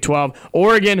in the Big 12.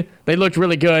 Oregon, they looked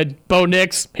really good. Bo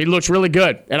Nix, he looks really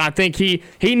good, and I think he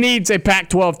needs a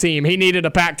Pac-12 team. He needed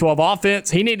a Pac-12 offense.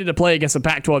 He needed to play against the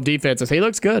Pac-12 defenses. He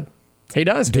looks good. He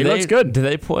does. He looks good. Do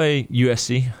they play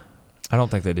USC? I don't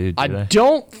think they do. I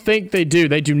don't think they do.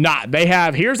 They do not. They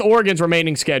have, here's Oregon's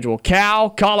remaining schedule: Cal,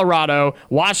 Colorado,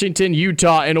 Washington,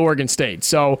 Utah, and Oregon State.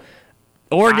 So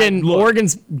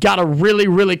Oregon's got a really,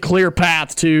 really clear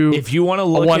path to if you want to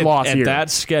look at here. That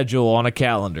schedule on a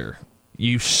calendar,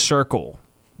 you circle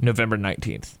November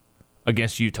 19th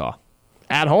against Utah.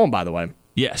 At home, by the way.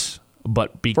 Yes,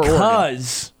 but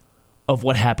because of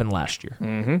what happened last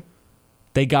year,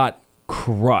 they got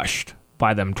crushed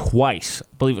by them twice.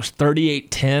 I believe it was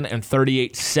 38-10 and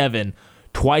 38-7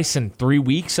 twice in 3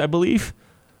 weeks, I believe.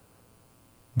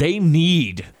 They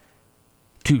need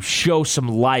to show some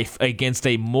life against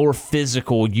a more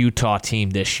physical Utah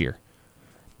team this year.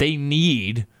 They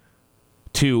need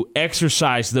to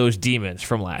exercise those demons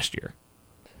from last year.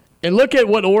 And look at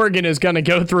what Oregon is going to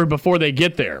go through before they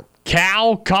get there.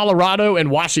 Cal, Colorado, and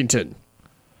Washington.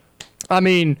 I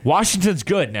mean, Washington's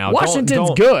good now. Washington's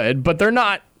good, but they're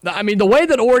not. I mean, the way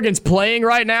that Oregon's playing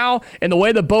right now and the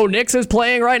way that Bo Nix is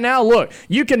playing right now, look,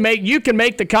 you can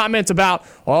make the comments about,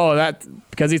 that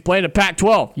because he's playing at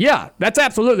Pac-12. Yeah, that's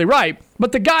absolutely right.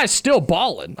 But the guy's still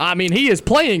balling. I mean, he is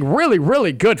playing really,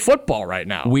 really good football right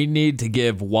now. We need to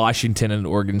give Washington and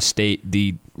Oregon State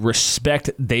the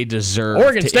respect they deserve.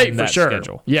 Oregon State for sure.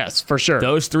 Schedule. Yes, for sure.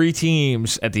 Those three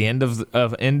teams at the end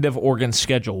of Oregon's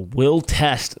schedule will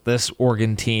test this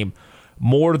Oregon team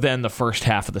more than the first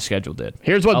half of the schedule did.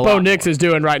 Here's what Bo Nix is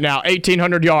doing right now.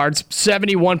 1,800 yards,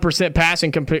 71%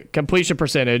 passing completion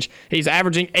percentage. He's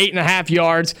averaging 8.5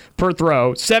 yards per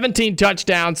throw, 17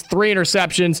 touchdowns, 3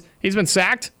 interceptions. He's been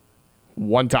sacked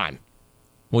one time.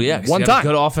 Well, yeah, one time. A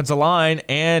good offensive line,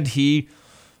 and he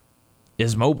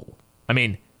is mobile. I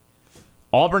mean,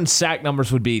 Auburn's sack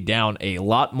numbers would be down a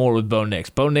lot more with Bo Nix.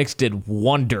 Bo Nix did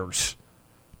wonders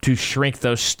to shrink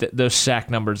those sack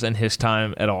numbers in his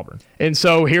time at Auburn. And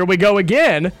so here we go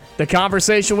again, the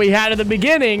conversation we had at the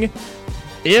beginning.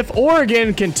 If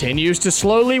Oregon continues to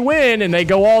slowly win and they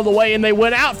go all the way and they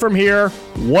win out from here,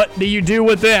 what do you do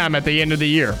with them at the end of the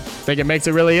year? I think it makes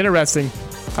it really interesting.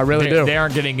 I really do. They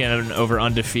aren't getting in over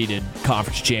undefeated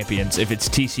conference champions if it's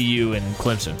TCU and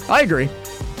Clemson. I agree.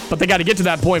 But they got to get to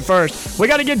that point first. We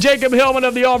got to get Jacob Hillman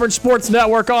of the Auburn Sports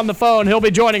Network on the phone. He'll be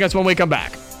joining us when we come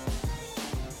back.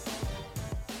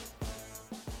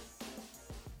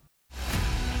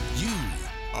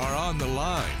 On the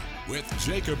Line with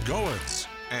Jacob Goins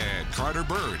and Carter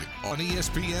Byrd on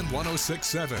ESPN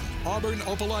 106.7, Auburn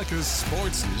Opelika's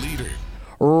sports leader.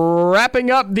 Wrapping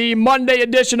up the Monday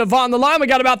edition of On the Line. We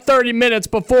got about 30 minutes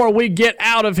before we get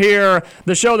out of here.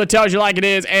 The show that tells you like it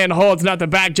is and holds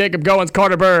nothing back. Jacob Goins,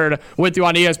 Carter Byrd with you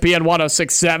on ESPN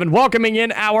 106.7. Welcoming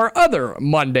in our other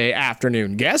Monday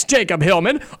afternoon guest, Jacob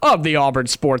Hillman of the Auburn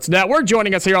Sports Network,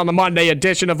 joining us here on the Monday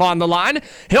edition of On the Line.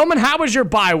 Hillman, how was your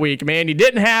bye week, man? You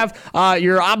didn't have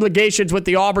your obligations with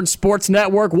the Auburn Sports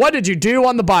Network. What did you do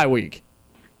on the bye week?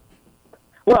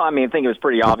 Well, I mean, I think it was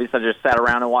pretty obvious. I just sat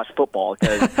around and watched football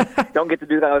because don't get to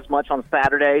do that as much on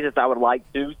Saturdays as I would like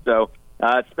to. So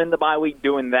spend the bye week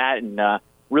doing that and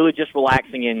really just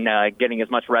relaxing and getting as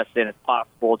much rest in as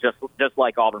possible, just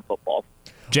like Auburn football.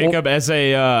 Jacob, as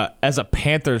a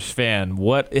Panthers fan,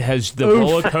 what has the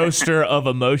roller coaster of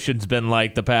emotions been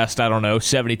like the past,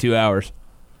 72 hours?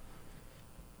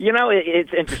 You know,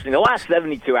 it's interesting. The last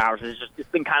 72 hours it's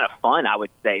been kind of fun, I would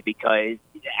say, because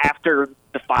after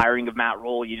the firing of Matt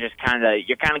Rule, you're kind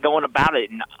of going about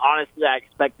it. And honestly, I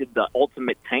expected the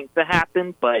ultimate tank to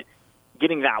happen, but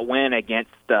getting that win against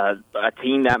a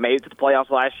team that made it to the playoffs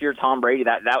last year, Tom Brady,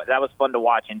 that was fun to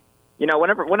watch. And you know,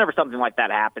 whenever something like that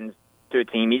happens to a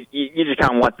team, you just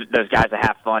kind of want those guys to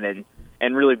have fun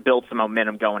and really build some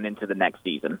momentum going into the next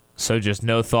season. So just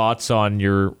no thoughts on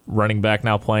your running back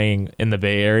now playing in the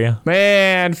Bay Area?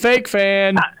 Man, fake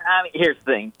fan. I mean, here's the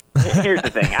thing.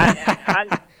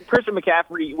 Christian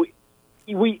McCaffrey,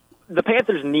 the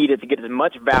Panthers needed to get as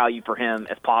much value for him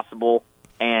as possible,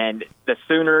 and the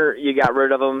sooner you got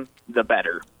rid of him, the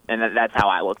better. And that's how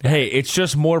I look at it. Hey, it's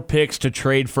just more picks to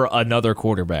trade for another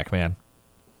quarterback, man.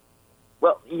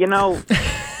 Well,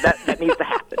 that needs to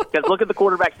happen. Because look at the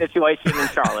quarterback situation in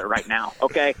Charlotte right now,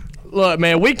 okay? Look,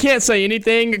 man, we can't say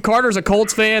anything. Carter's a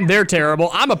Colts fan. They're terrible.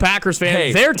 I'm a Packers fan.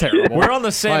 Hey, they're terrible. We're on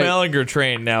the Sam Ehlinger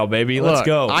train now, baby. Let's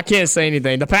go. I can't say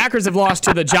anything. The Packers have lost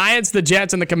to the Giants, the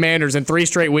Jets, and the Commanders in 3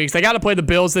 straight weeks. They got to play the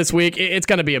Bills this week. It's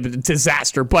going to be a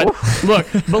disaster. But look,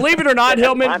 believe it or not,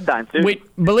 Hillman,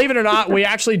 believe it or not, we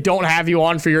actually don't have you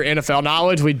on for your NFL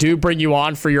knowledge. We do bring you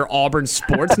on for your Auburn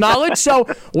sports knowledge. So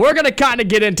we're going to kind of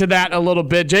get into that a little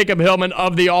bit. Jacob Hillman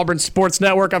of the Auburn Sports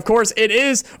Network. Of course, it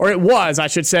was, I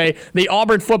should say, the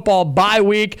Auburn football bye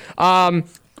week.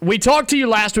 We talked to you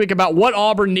last week about what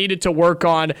Auburn needed to work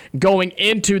on going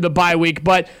into the bye week,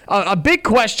 but a big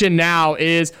question now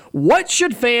is, what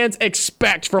should fans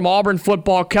expect from Auburn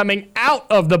football coming out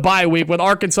of the bye week with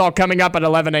Arkansas coming up at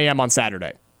 11 a.m. on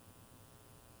Saturday?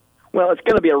 Well, it's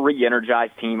going to be a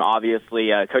re-energized team, obviously.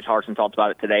 Coach Harsin talked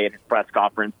about it today in his press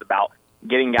conference about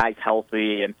getting guys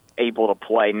healthy and able to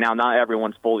play. Now, not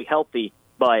everyone's fully healthy,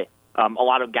 but a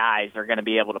lot of guys are going to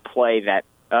be able to play that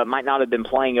might not have been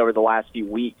playing over the last few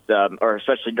weeks, or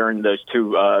especially during those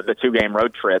the 2-game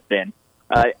road trip. And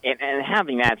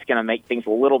having that's going to make things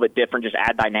a little bit different, just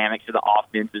add dynamics to the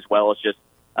offense as well as just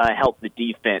help the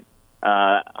defense,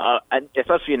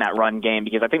 especially in that run game,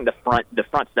 because I think the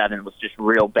front seven was just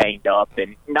real banged up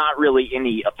and not really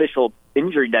any official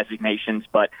injury designations,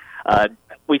 but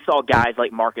we saw guys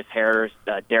like Marcus Harris,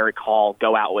 Derek Hall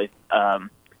go out with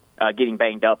getting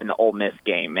banged up in the Ole Miss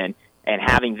game, and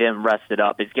having them rested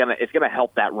up is gonna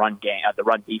help that run game, the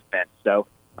run defense. So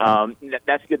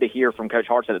that's good to hear from Coach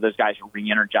Hartson that those guys are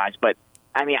re-energized. But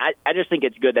I mean, I just think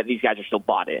it's good that these guys are still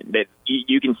bought in. That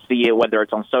you can see it, whether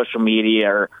it's on social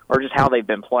media or just how they've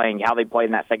been playing, how they played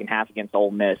in that second half against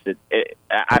Ole Miss.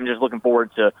 I'm just looking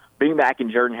forward to being back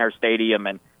in Jordan-Hare Stadium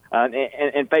and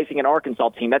facing an Arkansas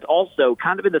team that's also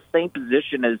kind of in the same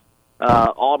position as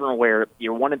Auburn, where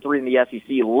you're 1-3 in the SEC,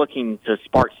 looking to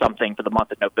spark something for the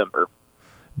month of November.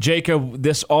 Jacob,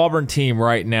 this Auburn team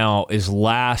right now is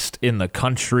last in the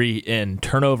country in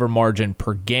turnover margin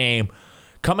per game.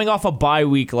 Coming off a bye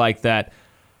week like that,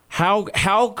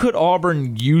 how could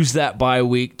Auburn use that bye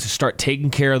week to start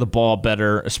taking care of the ball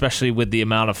better, especially with the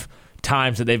amount of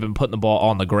times that they've been putting the ball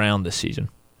on the ground this season?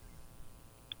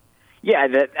 Yeah,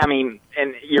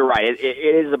 and you're right.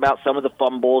 It is about some of the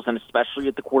fumbles, and especially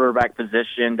at the quarterback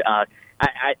position.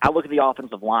 I look at the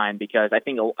offensive line because I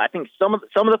think some of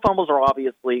the fumbles are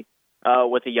obviously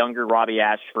with the younger Robbie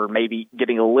Ashford maybe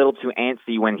getting a little too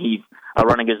antsy when he's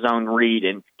running his own read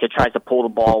and he tries to pull the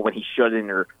ball when he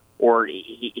shouldn't, or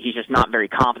he's just not very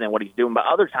confident in what he's doing. But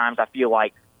other times I feel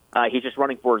like he's just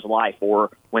running for his life.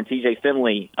 Or when TJ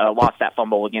Finley lost that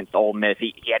fumble against Ole Miss,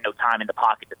 he had no time in the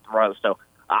pocket to throw. So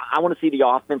I want to see the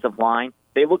offensive line.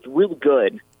 They looked real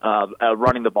good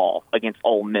running the ball against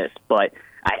Ole Miss, but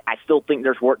I still think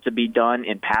there's work to be done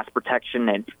in pass protection,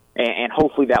 and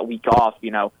hopefully that week off,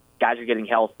 guys are getting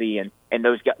healthy, and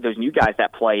those new guys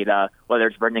that played, whether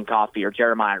it's Brendan Coffey or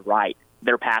Jeremiah Wright,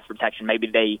 their pass protection, maybe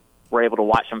they were able to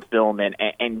watch some film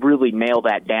and really nail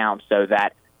that down so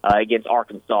that against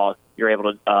Arkansas you're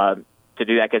able to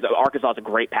do that, because Arkansas is a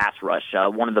great pass rush,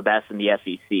 one of the best in the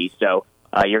SEC. So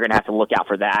you're going to have to look out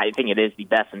for that. I think it is the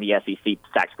best in the SEC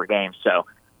sacks per game. So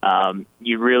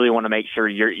you really want to make sure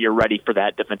you're ready for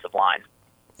that defensive line.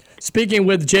 Speaking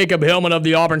with Jacob Hillman of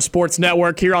the Auburn Sports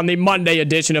Network here on the Monday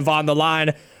edition of On the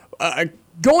Line,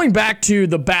 going back to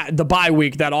the bye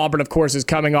week that Auburn, of course, is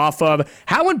coming off of,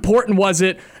 how important was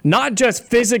it not just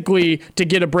physically to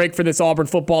get a break for this Auburn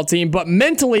football team, but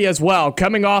mentally as well,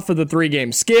 coming off of the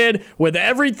 3-game skid with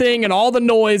everything and all the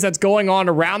noise that's going on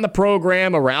around the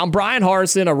program, around Brian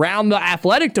Harsin, around the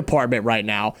athletic department right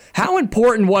now? How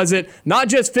important was it, not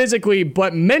just physically,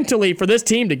 but mentally, for this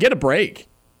team to get a break?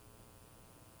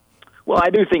 Well,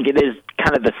 I do think it is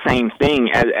kind of the same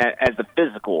thing as the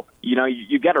physical.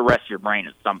 You got to rest your brain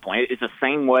at some point. It's the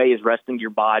same way as resting your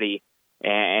body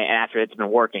and after it's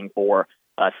been working for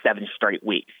 7 straight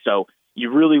weeks. So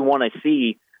you really want to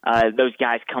see those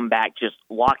guys come back just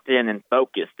locked in and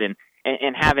focused and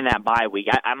having that bye week.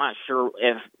 I'm not sure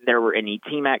if there were any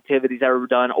team activities that were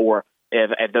done, or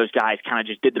if those guys kind of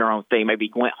just did their own thing,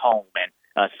 maybe went home and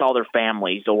saw their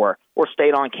families or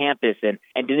stayed on campus and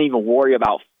didn't even worry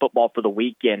about football for the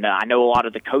weekend. I know a lot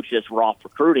of the coaches were off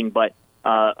recruiting, but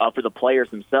for the players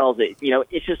themselves,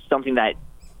 it's just something that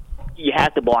you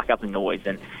have to block out the noise,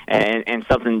 and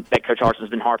something that Coach Harsin's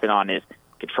been harping on is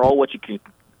control what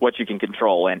you can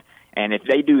control, and if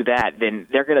they do that, then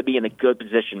they're going to be in a good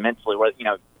position mentally. Where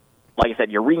like I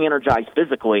said, you're re-energized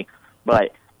physically,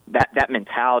 but that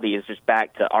mentality is just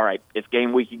back to, all right, it's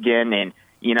game week again, and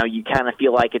you kind of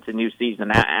feel like it's a new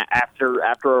season. After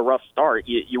a rough start,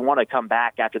 you want to come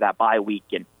back after that bye week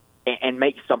and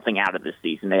make something out of this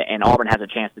season. And Auburn has a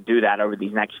chance to do that over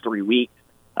these next 3 weeks,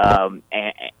 and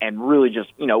really just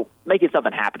making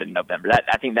something happen in November.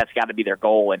 I think that's got to be their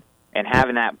goal, and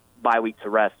having that bye week to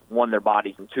rest, one, their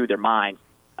bodies, and two, their minds,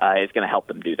 is going to help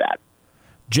them do that.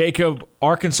 Jacob,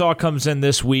 Arkansas comes in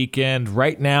this weekend.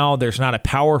 Right now, there's not a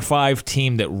Power 5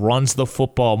 team that runs the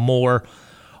football more.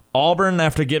 Auburn,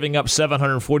 after giving up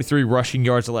 743 rushing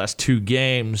yards the last 2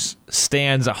 games,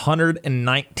 stands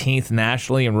 119th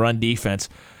nationally in run defense.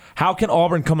 How can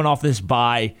Auburn, coming off this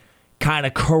bye, kind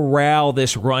of corral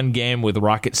this run game with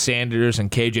Rocket Sanders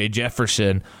and KJ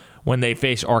Jefferson when they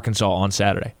face Arkansas on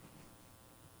Saturday?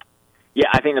 Yeah,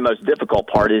 I think the most difficult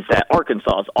part is that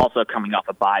Arkansas is also coming off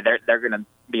a bye. They're going to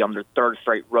be on their 3rd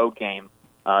straight road game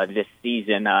this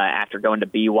season after going to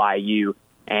BYU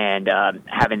and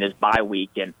having this bye week.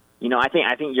 And I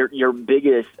think your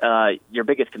biggest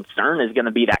concern is going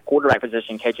to be that quarterback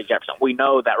position, KJ Jefferson. We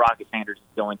know that Rocket Sanders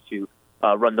is going to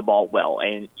run the ball well,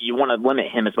 and you want to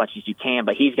limit him as much as you can,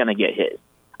 but he's going to get his.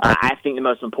 I think the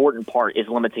most important part is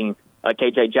limiting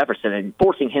KJ Jefferson and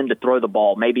forcing him to throw the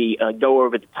ball, maybe go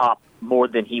over the top more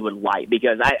than he would like,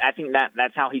 because I think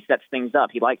that's how he sets things up.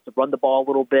 He likes to run the ball a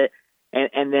little bit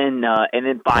and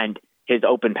then find his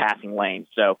open passing lane.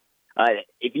 So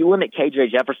if you limit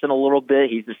KJ Jefferson a little bit,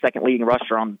 he's the 2nd leading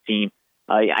rusher on the team.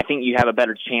 I think you have a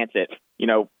better chance at,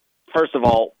 first of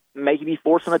all, maybe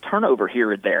forcing a turnover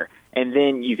here or there, and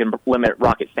then you can limit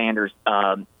Rocket Sanders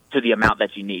to the amount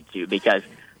that you need to, because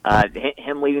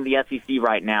him leading the SEC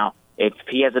right now, if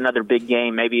he has another big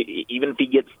game, maybe even if he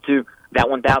gets to that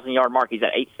 1,000-yard mark, he's at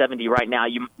 870 right now.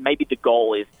 Maybe the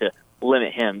goal is to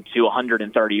limit him to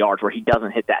 130 yards where he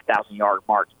doesn't hit that 1,000-yard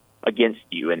mark against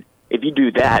you. And if you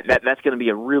do that, that's going to be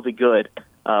a really good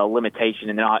limitation.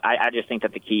 And then I just think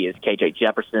that the key is KJ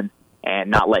Jefferson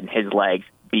and not letting his legs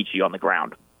beat you on the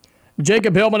ground.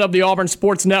 Jacob Hillman of the Auburn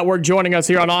Sports Network joining us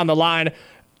here on the Line.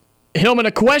 Hillman,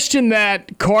 a question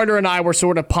that Carter and I were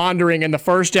sort of pondering in the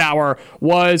first hour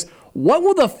was, what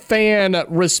will the fan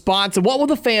response and what will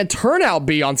the fan turnout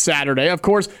be on Saturday? Of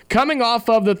course, coming off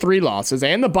of the 3 losses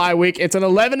and the bye week, it's an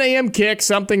 11 a.m. kick,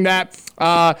 something that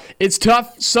it's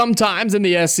tough sometimes in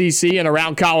the SEC and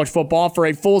around college football for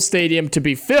a full stadium to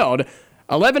be filled.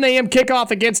 11 a.m.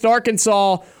 kickoff against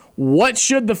Arkansas. What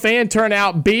should the fan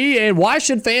turnout be, and why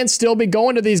should fans still be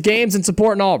going to these games and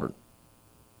supporting Auburn?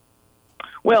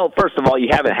 Well, first of all, you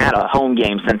haven't had a home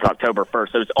game since October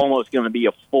 1st, so it's almost going to be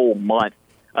a full month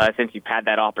since you've had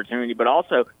that opportunity. But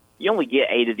also, you only get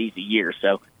 8 of these a year,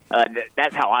 so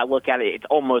that's how I look at it. It's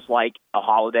almost like a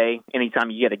holiday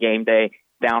anytime you get a game day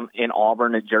down in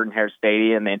Auburn at Jordan-Hare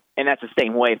Stadium, and that's the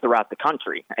same way throughout the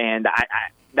country. And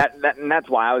that's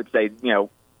why I would say,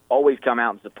 always come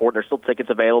out and support. There's still tickets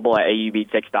available at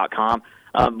aubtix.com.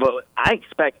 But I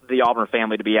expect the Auburn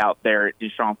family to be out there in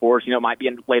strong force. It might be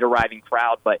a later riding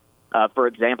crowd, but for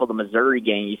example, the Missouri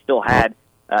game, you still had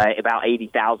about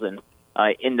 80,000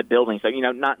 in the building. So,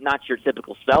 not your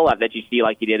typical sellout that you see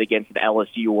like you did against the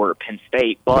LSU or Penn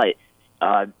State, but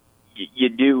I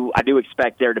do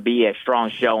expect there to be a strong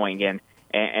showing, and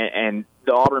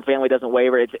the Auburn family doesn't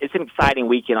waver. It's an exciting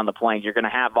weekend on the Plains. You're going to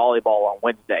have volleyball on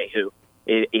Wednesday, who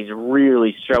is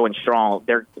really showing strong.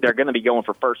 They're going to be going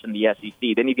for first in the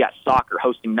SEC. Then you've got soccer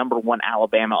hosting number 1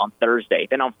 Alabama on Thursday.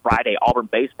 Then on Friday, Auburn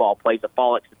baseball plays a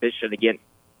fall exhibition against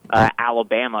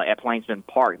Alabama at Plainsman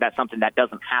Park. That's something that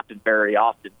doesn't happen very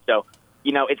often. So,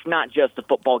 it's not just a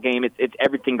football game. It's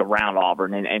everything around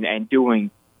Auburn and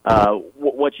doing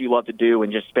what you love to do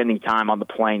and just spending time on the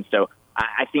Plains. So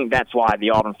I think that's why the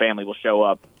Auburn family will show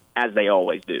up as they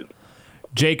always do.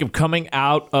 Jacob, coming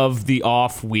out of the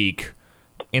off week,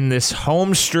 in this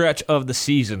home stretch of the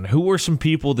season, who are some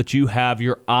people that you have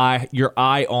your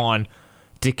eye on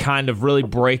to kind of really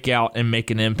break out and make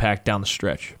an impact down the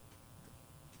stretch?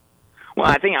 Well,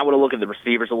 I think I would have looked at the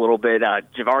receivers a little bit.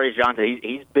 Javarius Johnson,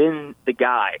 he's been the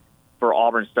guy for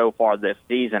Auburn so far this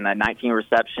season, 19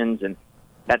 receptions, and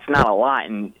that's not a lot.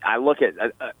 And I look at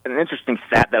an interesting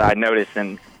stat that I noticed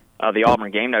in the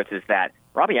Auburn game notes is that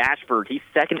Robbie Ashford, he's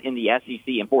 2nd in the SEC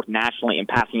and 4th nationally in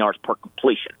passing yards per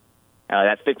completion.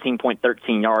 That's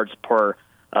 15.13 yards per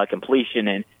completion.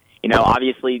 And,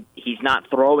 obviously he's not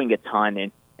throwing a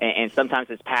ton, and sometimes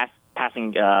his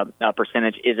passing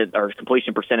percentage isn't, or his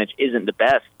completion percentage isn't the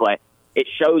best, but it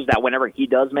shows that whenever he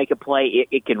does make a play,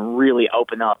 it can really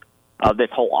open up this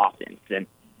whole offense. And,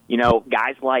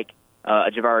 guys like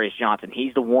Javarius Johnson.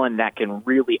 He's the one that can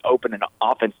really open an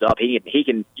offense up. He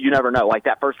can. You never know. Like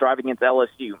that first drive against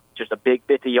LSU, just a big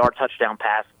 50-yard touchdown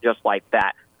pass, just like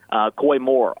that. Coy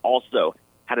Moore also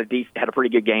had a pretty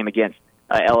good game against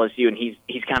LSU, and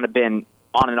he's kind of been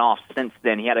on and off since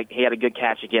then. He had a good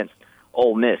catch against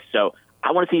Ole Miss. So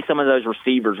I want to see some of those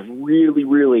receivers really,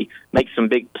 really make some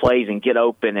big plays and get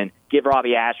open, and give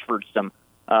Robbie Ashford some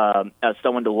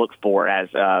someone to look for as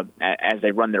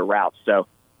they run their routes. So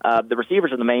the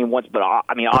receivers are the main ones, but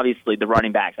I mean, obviously the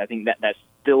running backs. I think that's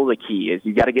still the key. Is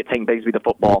you got to get Tank Bigsby the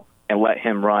football and let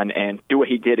him run and do what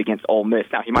he did against Ole Miss.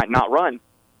 Now he might not run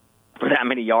for that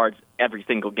many yards every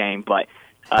single game, but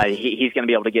he's going to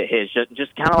be able to get his.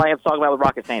 Just kind of like I was talking about with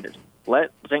Rocket Sanders.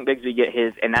 Let Tank Bigsby get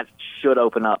his, and that should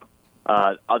open up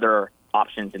other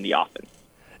options in the offense.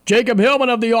 Jacob Hillman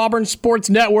of the Auburn Sports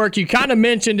Network. You kind of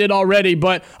mentioned it already,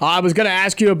 but I was going to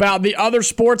ask you about the other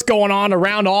sports going on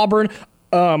around Auburn.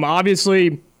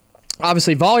 Obviously,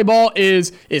 volleyball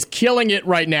is killing it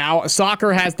right now.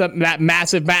 Soccer has that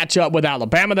massive matchup with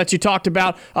Alabama that you talked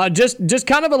about. Just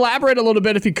kind of elaborate a little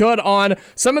bit, if you could, on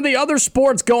some of the other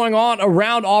sports going on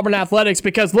around Auburn athletics.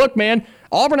 Because look, man,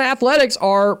 Auburn athletics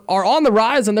are on the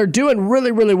rise, and they're doing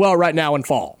really, really well right now in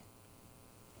fall.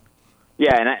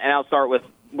 Yeah, and I'll start with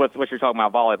what you're talking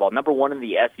about, volleyball. Number 1 in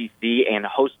the SEC and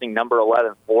hosting number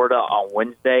 11 Florida on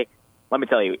Wednesday. Let me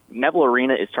tell you, Neville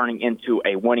Arena is turning into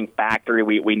a winning factory.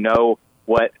 We know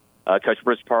what Coach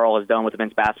Bruce Pearl has done with the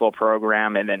men's basketball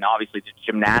program, and then obviously the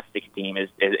gymnastics team is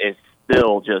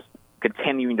still just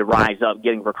continuing to rise up,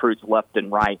 getting recruits left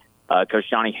and right. Coach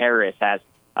Johnny Harris has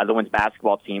the women's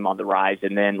basketball team on the rise,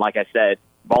 and then, like I said,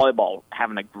 volleyball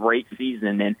having a great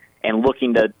season and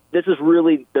looking to – this is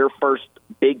really their first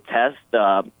big test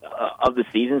of the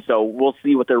season, so we'll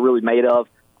see what they're really made of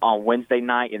on Wednesday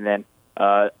night, and then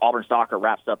Auburn soccer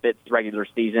wraps up its regular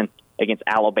season against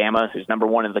Alabama, who's number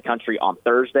 1 in the country, on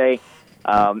Thursday.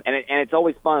 And it's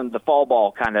always fun, the fall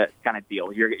ball kind of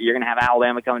deal. You're going to have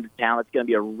Alabama coming to town. It's going to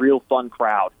be a real fun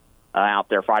crowd out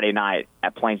there Friday night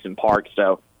at Plainston Park.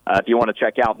 So if you want to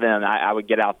check out them, I would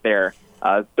get out there.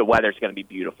 The weather's going to be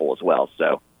beautiful as well.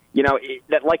 So,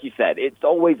 like you said, it's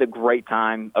always a great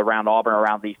time around Auburn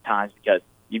around these times because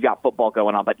you've got football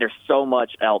going on, but there's so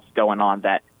much else going on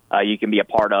that you can be a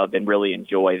part of and really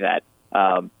enjoy that,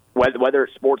 whether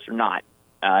it's sports or not.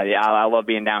 I love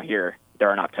being down here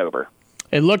during October.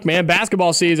 And look, man,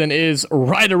 basketball season is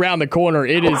right around the corner.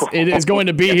 It is going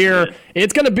to be here.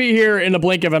 It's going to be here in the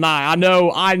blink of an eye.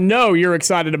 I know you're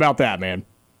excited about that, man.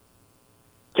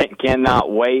 Cannot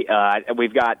wait.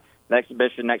 We've got the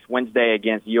exhibition next Wednesday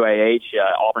against UAH.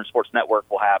 Auburn Sports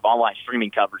Network will have online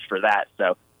streaming coverage for that.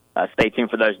 So stay tuned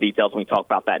for those details. We can talk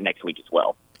about that next week as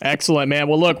well. Excellent, man.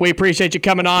 Well, look, we appreciate you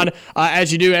coming on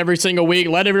as you do every single week.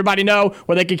 Let everybody know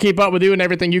where they can keep up with you and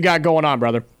everything you got going on,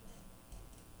 brother.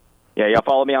 Yeah, y'all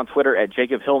follow me on Twitter at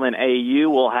Jacob Hillman AU.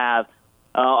 We'll have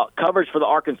coverage for the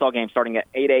Arkansas game starting at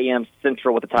 8 a.m.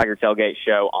 Central with the Tiger Tailgate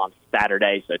Show on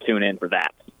Saturday, so tune in for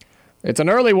that. It's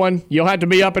an early one. You'll have to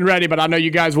be up and ready, but I know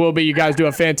you guys will be. You guys do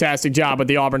a fantastic job with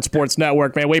the Auburn Sports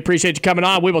Network, man. We appreciate you coming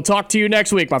on. We will talk to you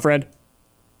next week, my friend.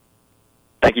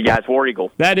 Thank you, guys. War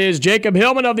Eagle. That is Jacob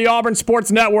Hillman of the Auburn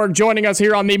Sports Network joining us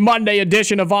here on the Monday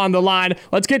edition of On the Line.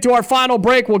 Let's get to our final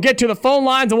break. We'll get to the phone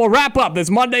lines, and we'll wrap up this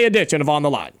Monday edition of On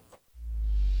the Line.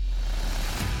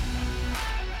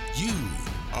 You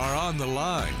are On the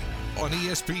Line on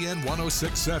ESPN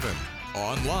 106.7,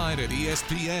 online at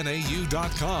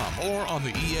ESPNAU.com, or on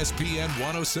the ESPN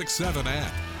 106.7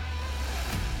 app.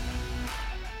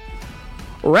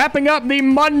 Wrapping up the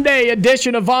Monday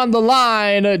edition of On the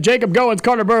Line, Jacob Goins,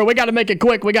 Carter Byrd. We got to make it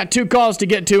quick. We got 2 calls to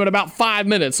get to in about 5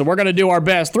 minutes, so we're going to do our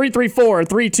best.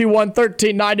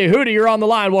 334-321-1390. Hootie, you're on the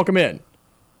line. Welcome in.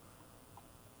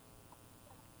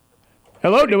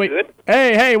 Hello, do we? Good.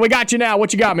 Hey, we got you now.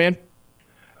 What you got, man?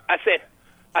 I said,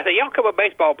 y'all cover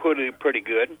baseball pretty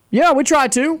good. Yeah, we try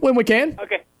to when we can.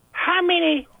 Okay. How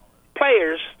many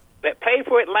players that play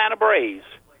for Atlanta Braves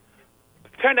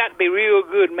turned out to be real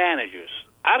good managers?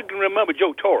 I can remember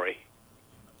Joe Torre.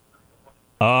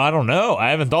 I don't know.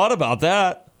 I haven't thought about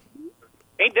that.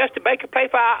 Ain't Dusty Baker play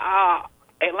for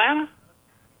Atlanta?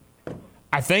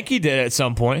 I think he did at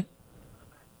some point.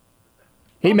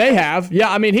 He may have.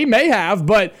 Yeah, I mean, he may have.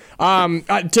 But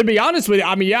to be honest with you,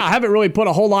 I mean, yeah, I haven't really put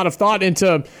a whole lot of thought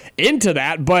into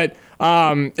that. But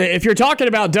if you're talking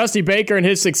about Dusty Baker and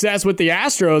his success with the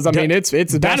Astros, I mean, it's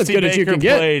about as good as you can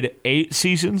get. Dusty Baker played 8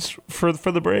 seasons for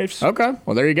the Braves. Okay.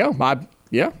 Well, there you go.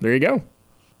 Yeah, there you go.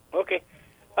 Okay.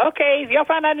 If y'all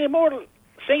find out any more,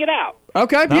 sing it out.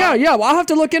 Okay, No. yeah. Well, I'll have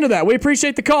to look into that. We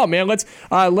appreciate the call, man.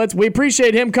 We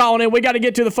appreciate him calling in. We got to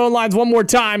get to the phone lines one more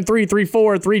time.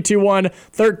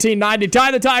 334-321-1390.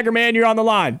 Ty the Tiger, man, you're on the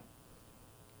line.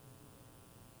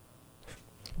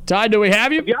 Ty, do we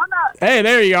have you? Have y'all not? Hey,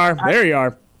 there you are. There you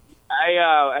are. Hey,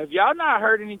 have y'all not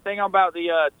heard anything about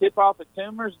the tip-off at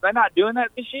Tumors? They're not doing that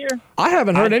this year? I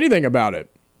haven't heard anything about it.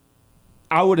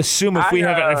 I would assume if we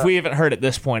haven't heard at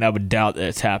this point, I would doubt that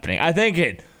it's happening. I think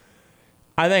it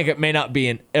may not be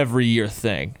an every year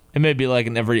thing. It may be like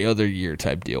an every other year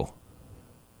type deal.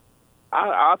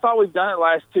 I thought we've done it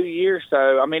last 2 years.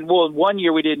 So, I mean, 1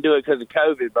 year we didn't do it because of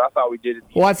COVID, but I thought we did it.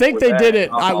 Well, I think they did it,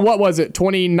 what was it,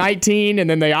 2019, and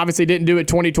then they obviously didn't do it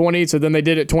 2020, so then they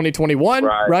did it 2021,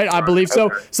 right? I believe so.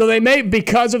 Okay. So they may,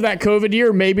 because of that COVID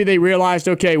year, maybe they realized,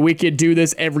 okay, we could do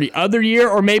this every other year,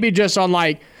 or maybe just on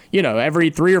every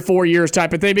 3 or 4 years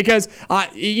type of thing. Because,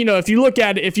 if you look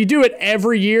at it, if you do it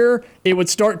every year, it would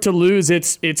start to lose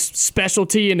its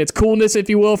specialty and its coolness, if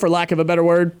you will, for lack of a better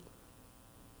word.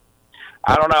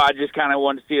 I don't know. I just kind of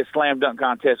wanted to see a slam dunk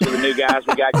contest with the new guys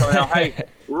we got going on. Hey,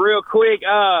 real quick,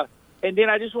 and then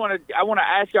I want to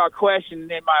ask y'all a question, and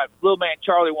then my little man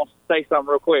Charlie wants to say something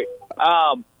real quick.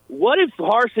 What if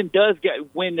Harsin does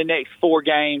win the next 4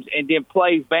 games and then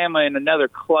plays Bama in another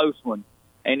close one,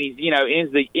 and he's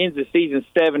ends the season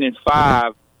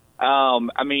 7-5?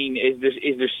 I mean, is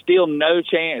there still no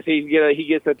chance he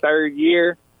gets a third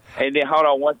year? And then hold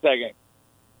on one second.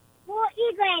 Well,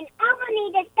 Egan, I'm going to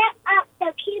need to step up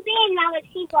the QB and now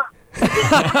receiver.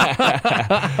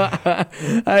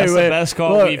 That's the best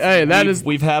call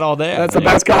we've had all day. That's the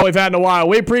best call we've had in a while.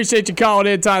 We appreciate you calling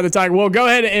in, Ty the Tiger. Well, go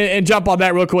ahead and jump on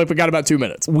that real quick. We got about 2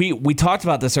 minutes. We talked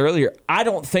about this earlier. I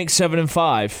don't think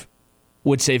 7-5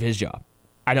 would save his job.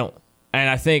 I don't. And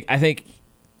I think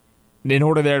in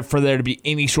order for there to be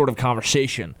any sort of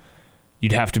conversation,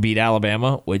 you'd have to beat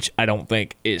Alabama, which I don't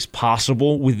think is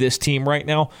possible with this team right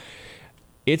now.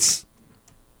 I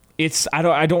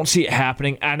don't see it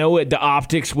happening. I know the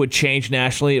optics would change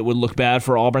nationally. It would look bad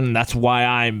for Auburn, and that's why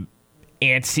I'm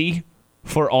antsy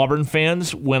for Auburn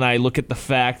fans when I look at the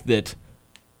fact that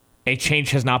a change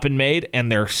has not been made,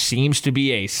 and there seems to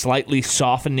be a slightly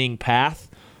softening path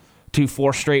to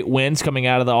 4 straight wins coming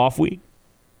out of the off week.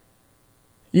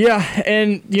 Yeah,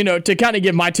 and, to kind of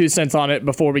give my 2 cents on it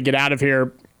before we get out of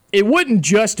here, it wouldn't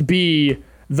just be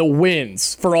the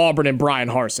wins for Auburn and Brian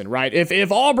Harsin, right?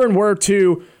 If Auburn were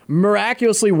to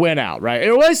miraculously win out, right?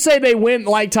 And let's say they win,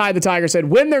 like Ty the Tiger said,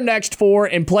 win their next 4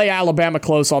 and play Alabama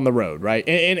close on the road, right?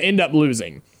 And end up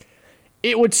losing.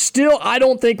 It would still, I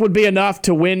don't think, would be enough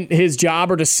to win his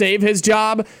job or to save his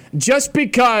job just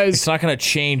because... It's not going to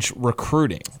change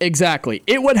recruiting. Exactly.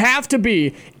 It would have to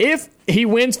be if he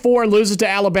wins 4 and loses to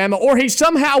Alabama, or he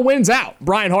somehow wins out,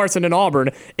 Brian Harsin and Auburn,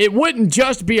 it wouldn't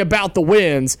just be about the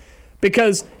wins,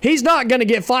 because he's not going to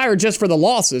get fired just for the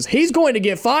losses. He's going to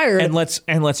get fired. And let's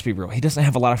be real. He doesn't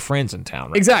have a lot of friends in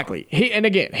town right Exactly. now.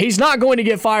 He's not going to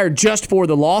get fired just for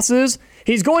the losses.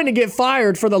 He's going to get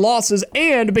fired for the losses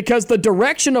and because the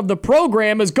direction of the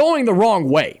program is going the wrong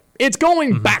way. It's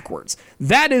going backwards.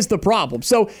 That is the problem.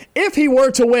 So if he were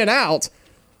to win out,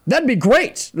 that'd be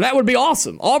great. That would be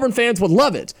awesome. Auburn fans would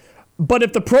love it. But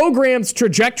if the program's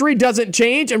trajectory doesn't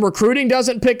change and recruiting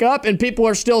doesn't pick up and people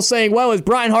are still saying, well, is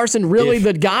Brian Harsin really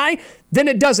the guy? Then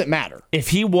it doesn't matter. If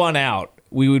he won out,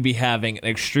 we would be having an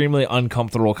extremely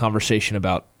uncomfortable conversation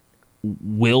about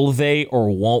will they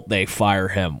or won't they fire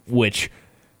him, which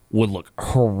would look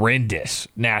horrendous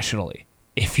nationally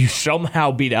if you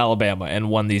somehow beat Alabama and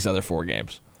won these other 4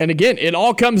 games. And again, it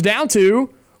all comes down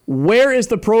to where is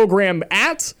the program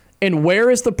at? And where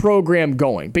is the program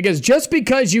going? Because just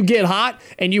because you get hot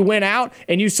and you win out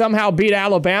and you somehow beat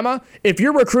Alabama, if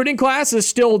your recruiting class is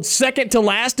still second to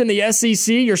last in the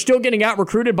SEC, you're still getting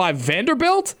out-recruited by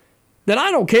Vanderbilt, then I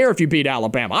don't care if you beat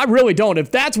Alabama. I really don't. If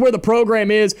that's where the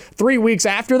program is 3 weeks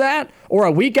after that or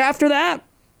a week after that,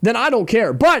 then I don't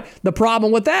care. But the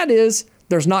problem with that is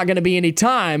there's not going to be any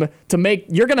time to make.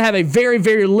 You're going to have a very,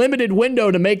 very limited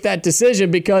window to make that decision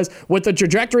because with the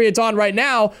trajectory it's on right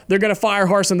now, they're going to fire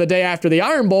Harsin the day after the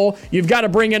Iron Bowl. You've got to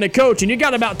bring in a coach, and you've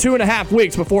got about 2.5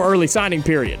 weeks before early signing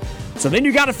period. So then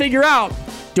you got to figure out,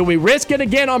 do we risk it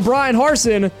again on Brian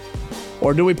Harsin,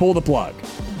 or do we pull the plug?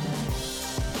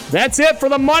 That's it for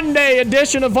the Monday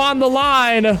edition of On the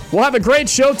Line. We'll have a great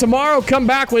show tomorrow. Come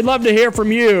back. We'd love to hear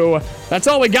from you. That's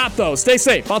all we got, though. Stay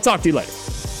safe. I'll talk to you later.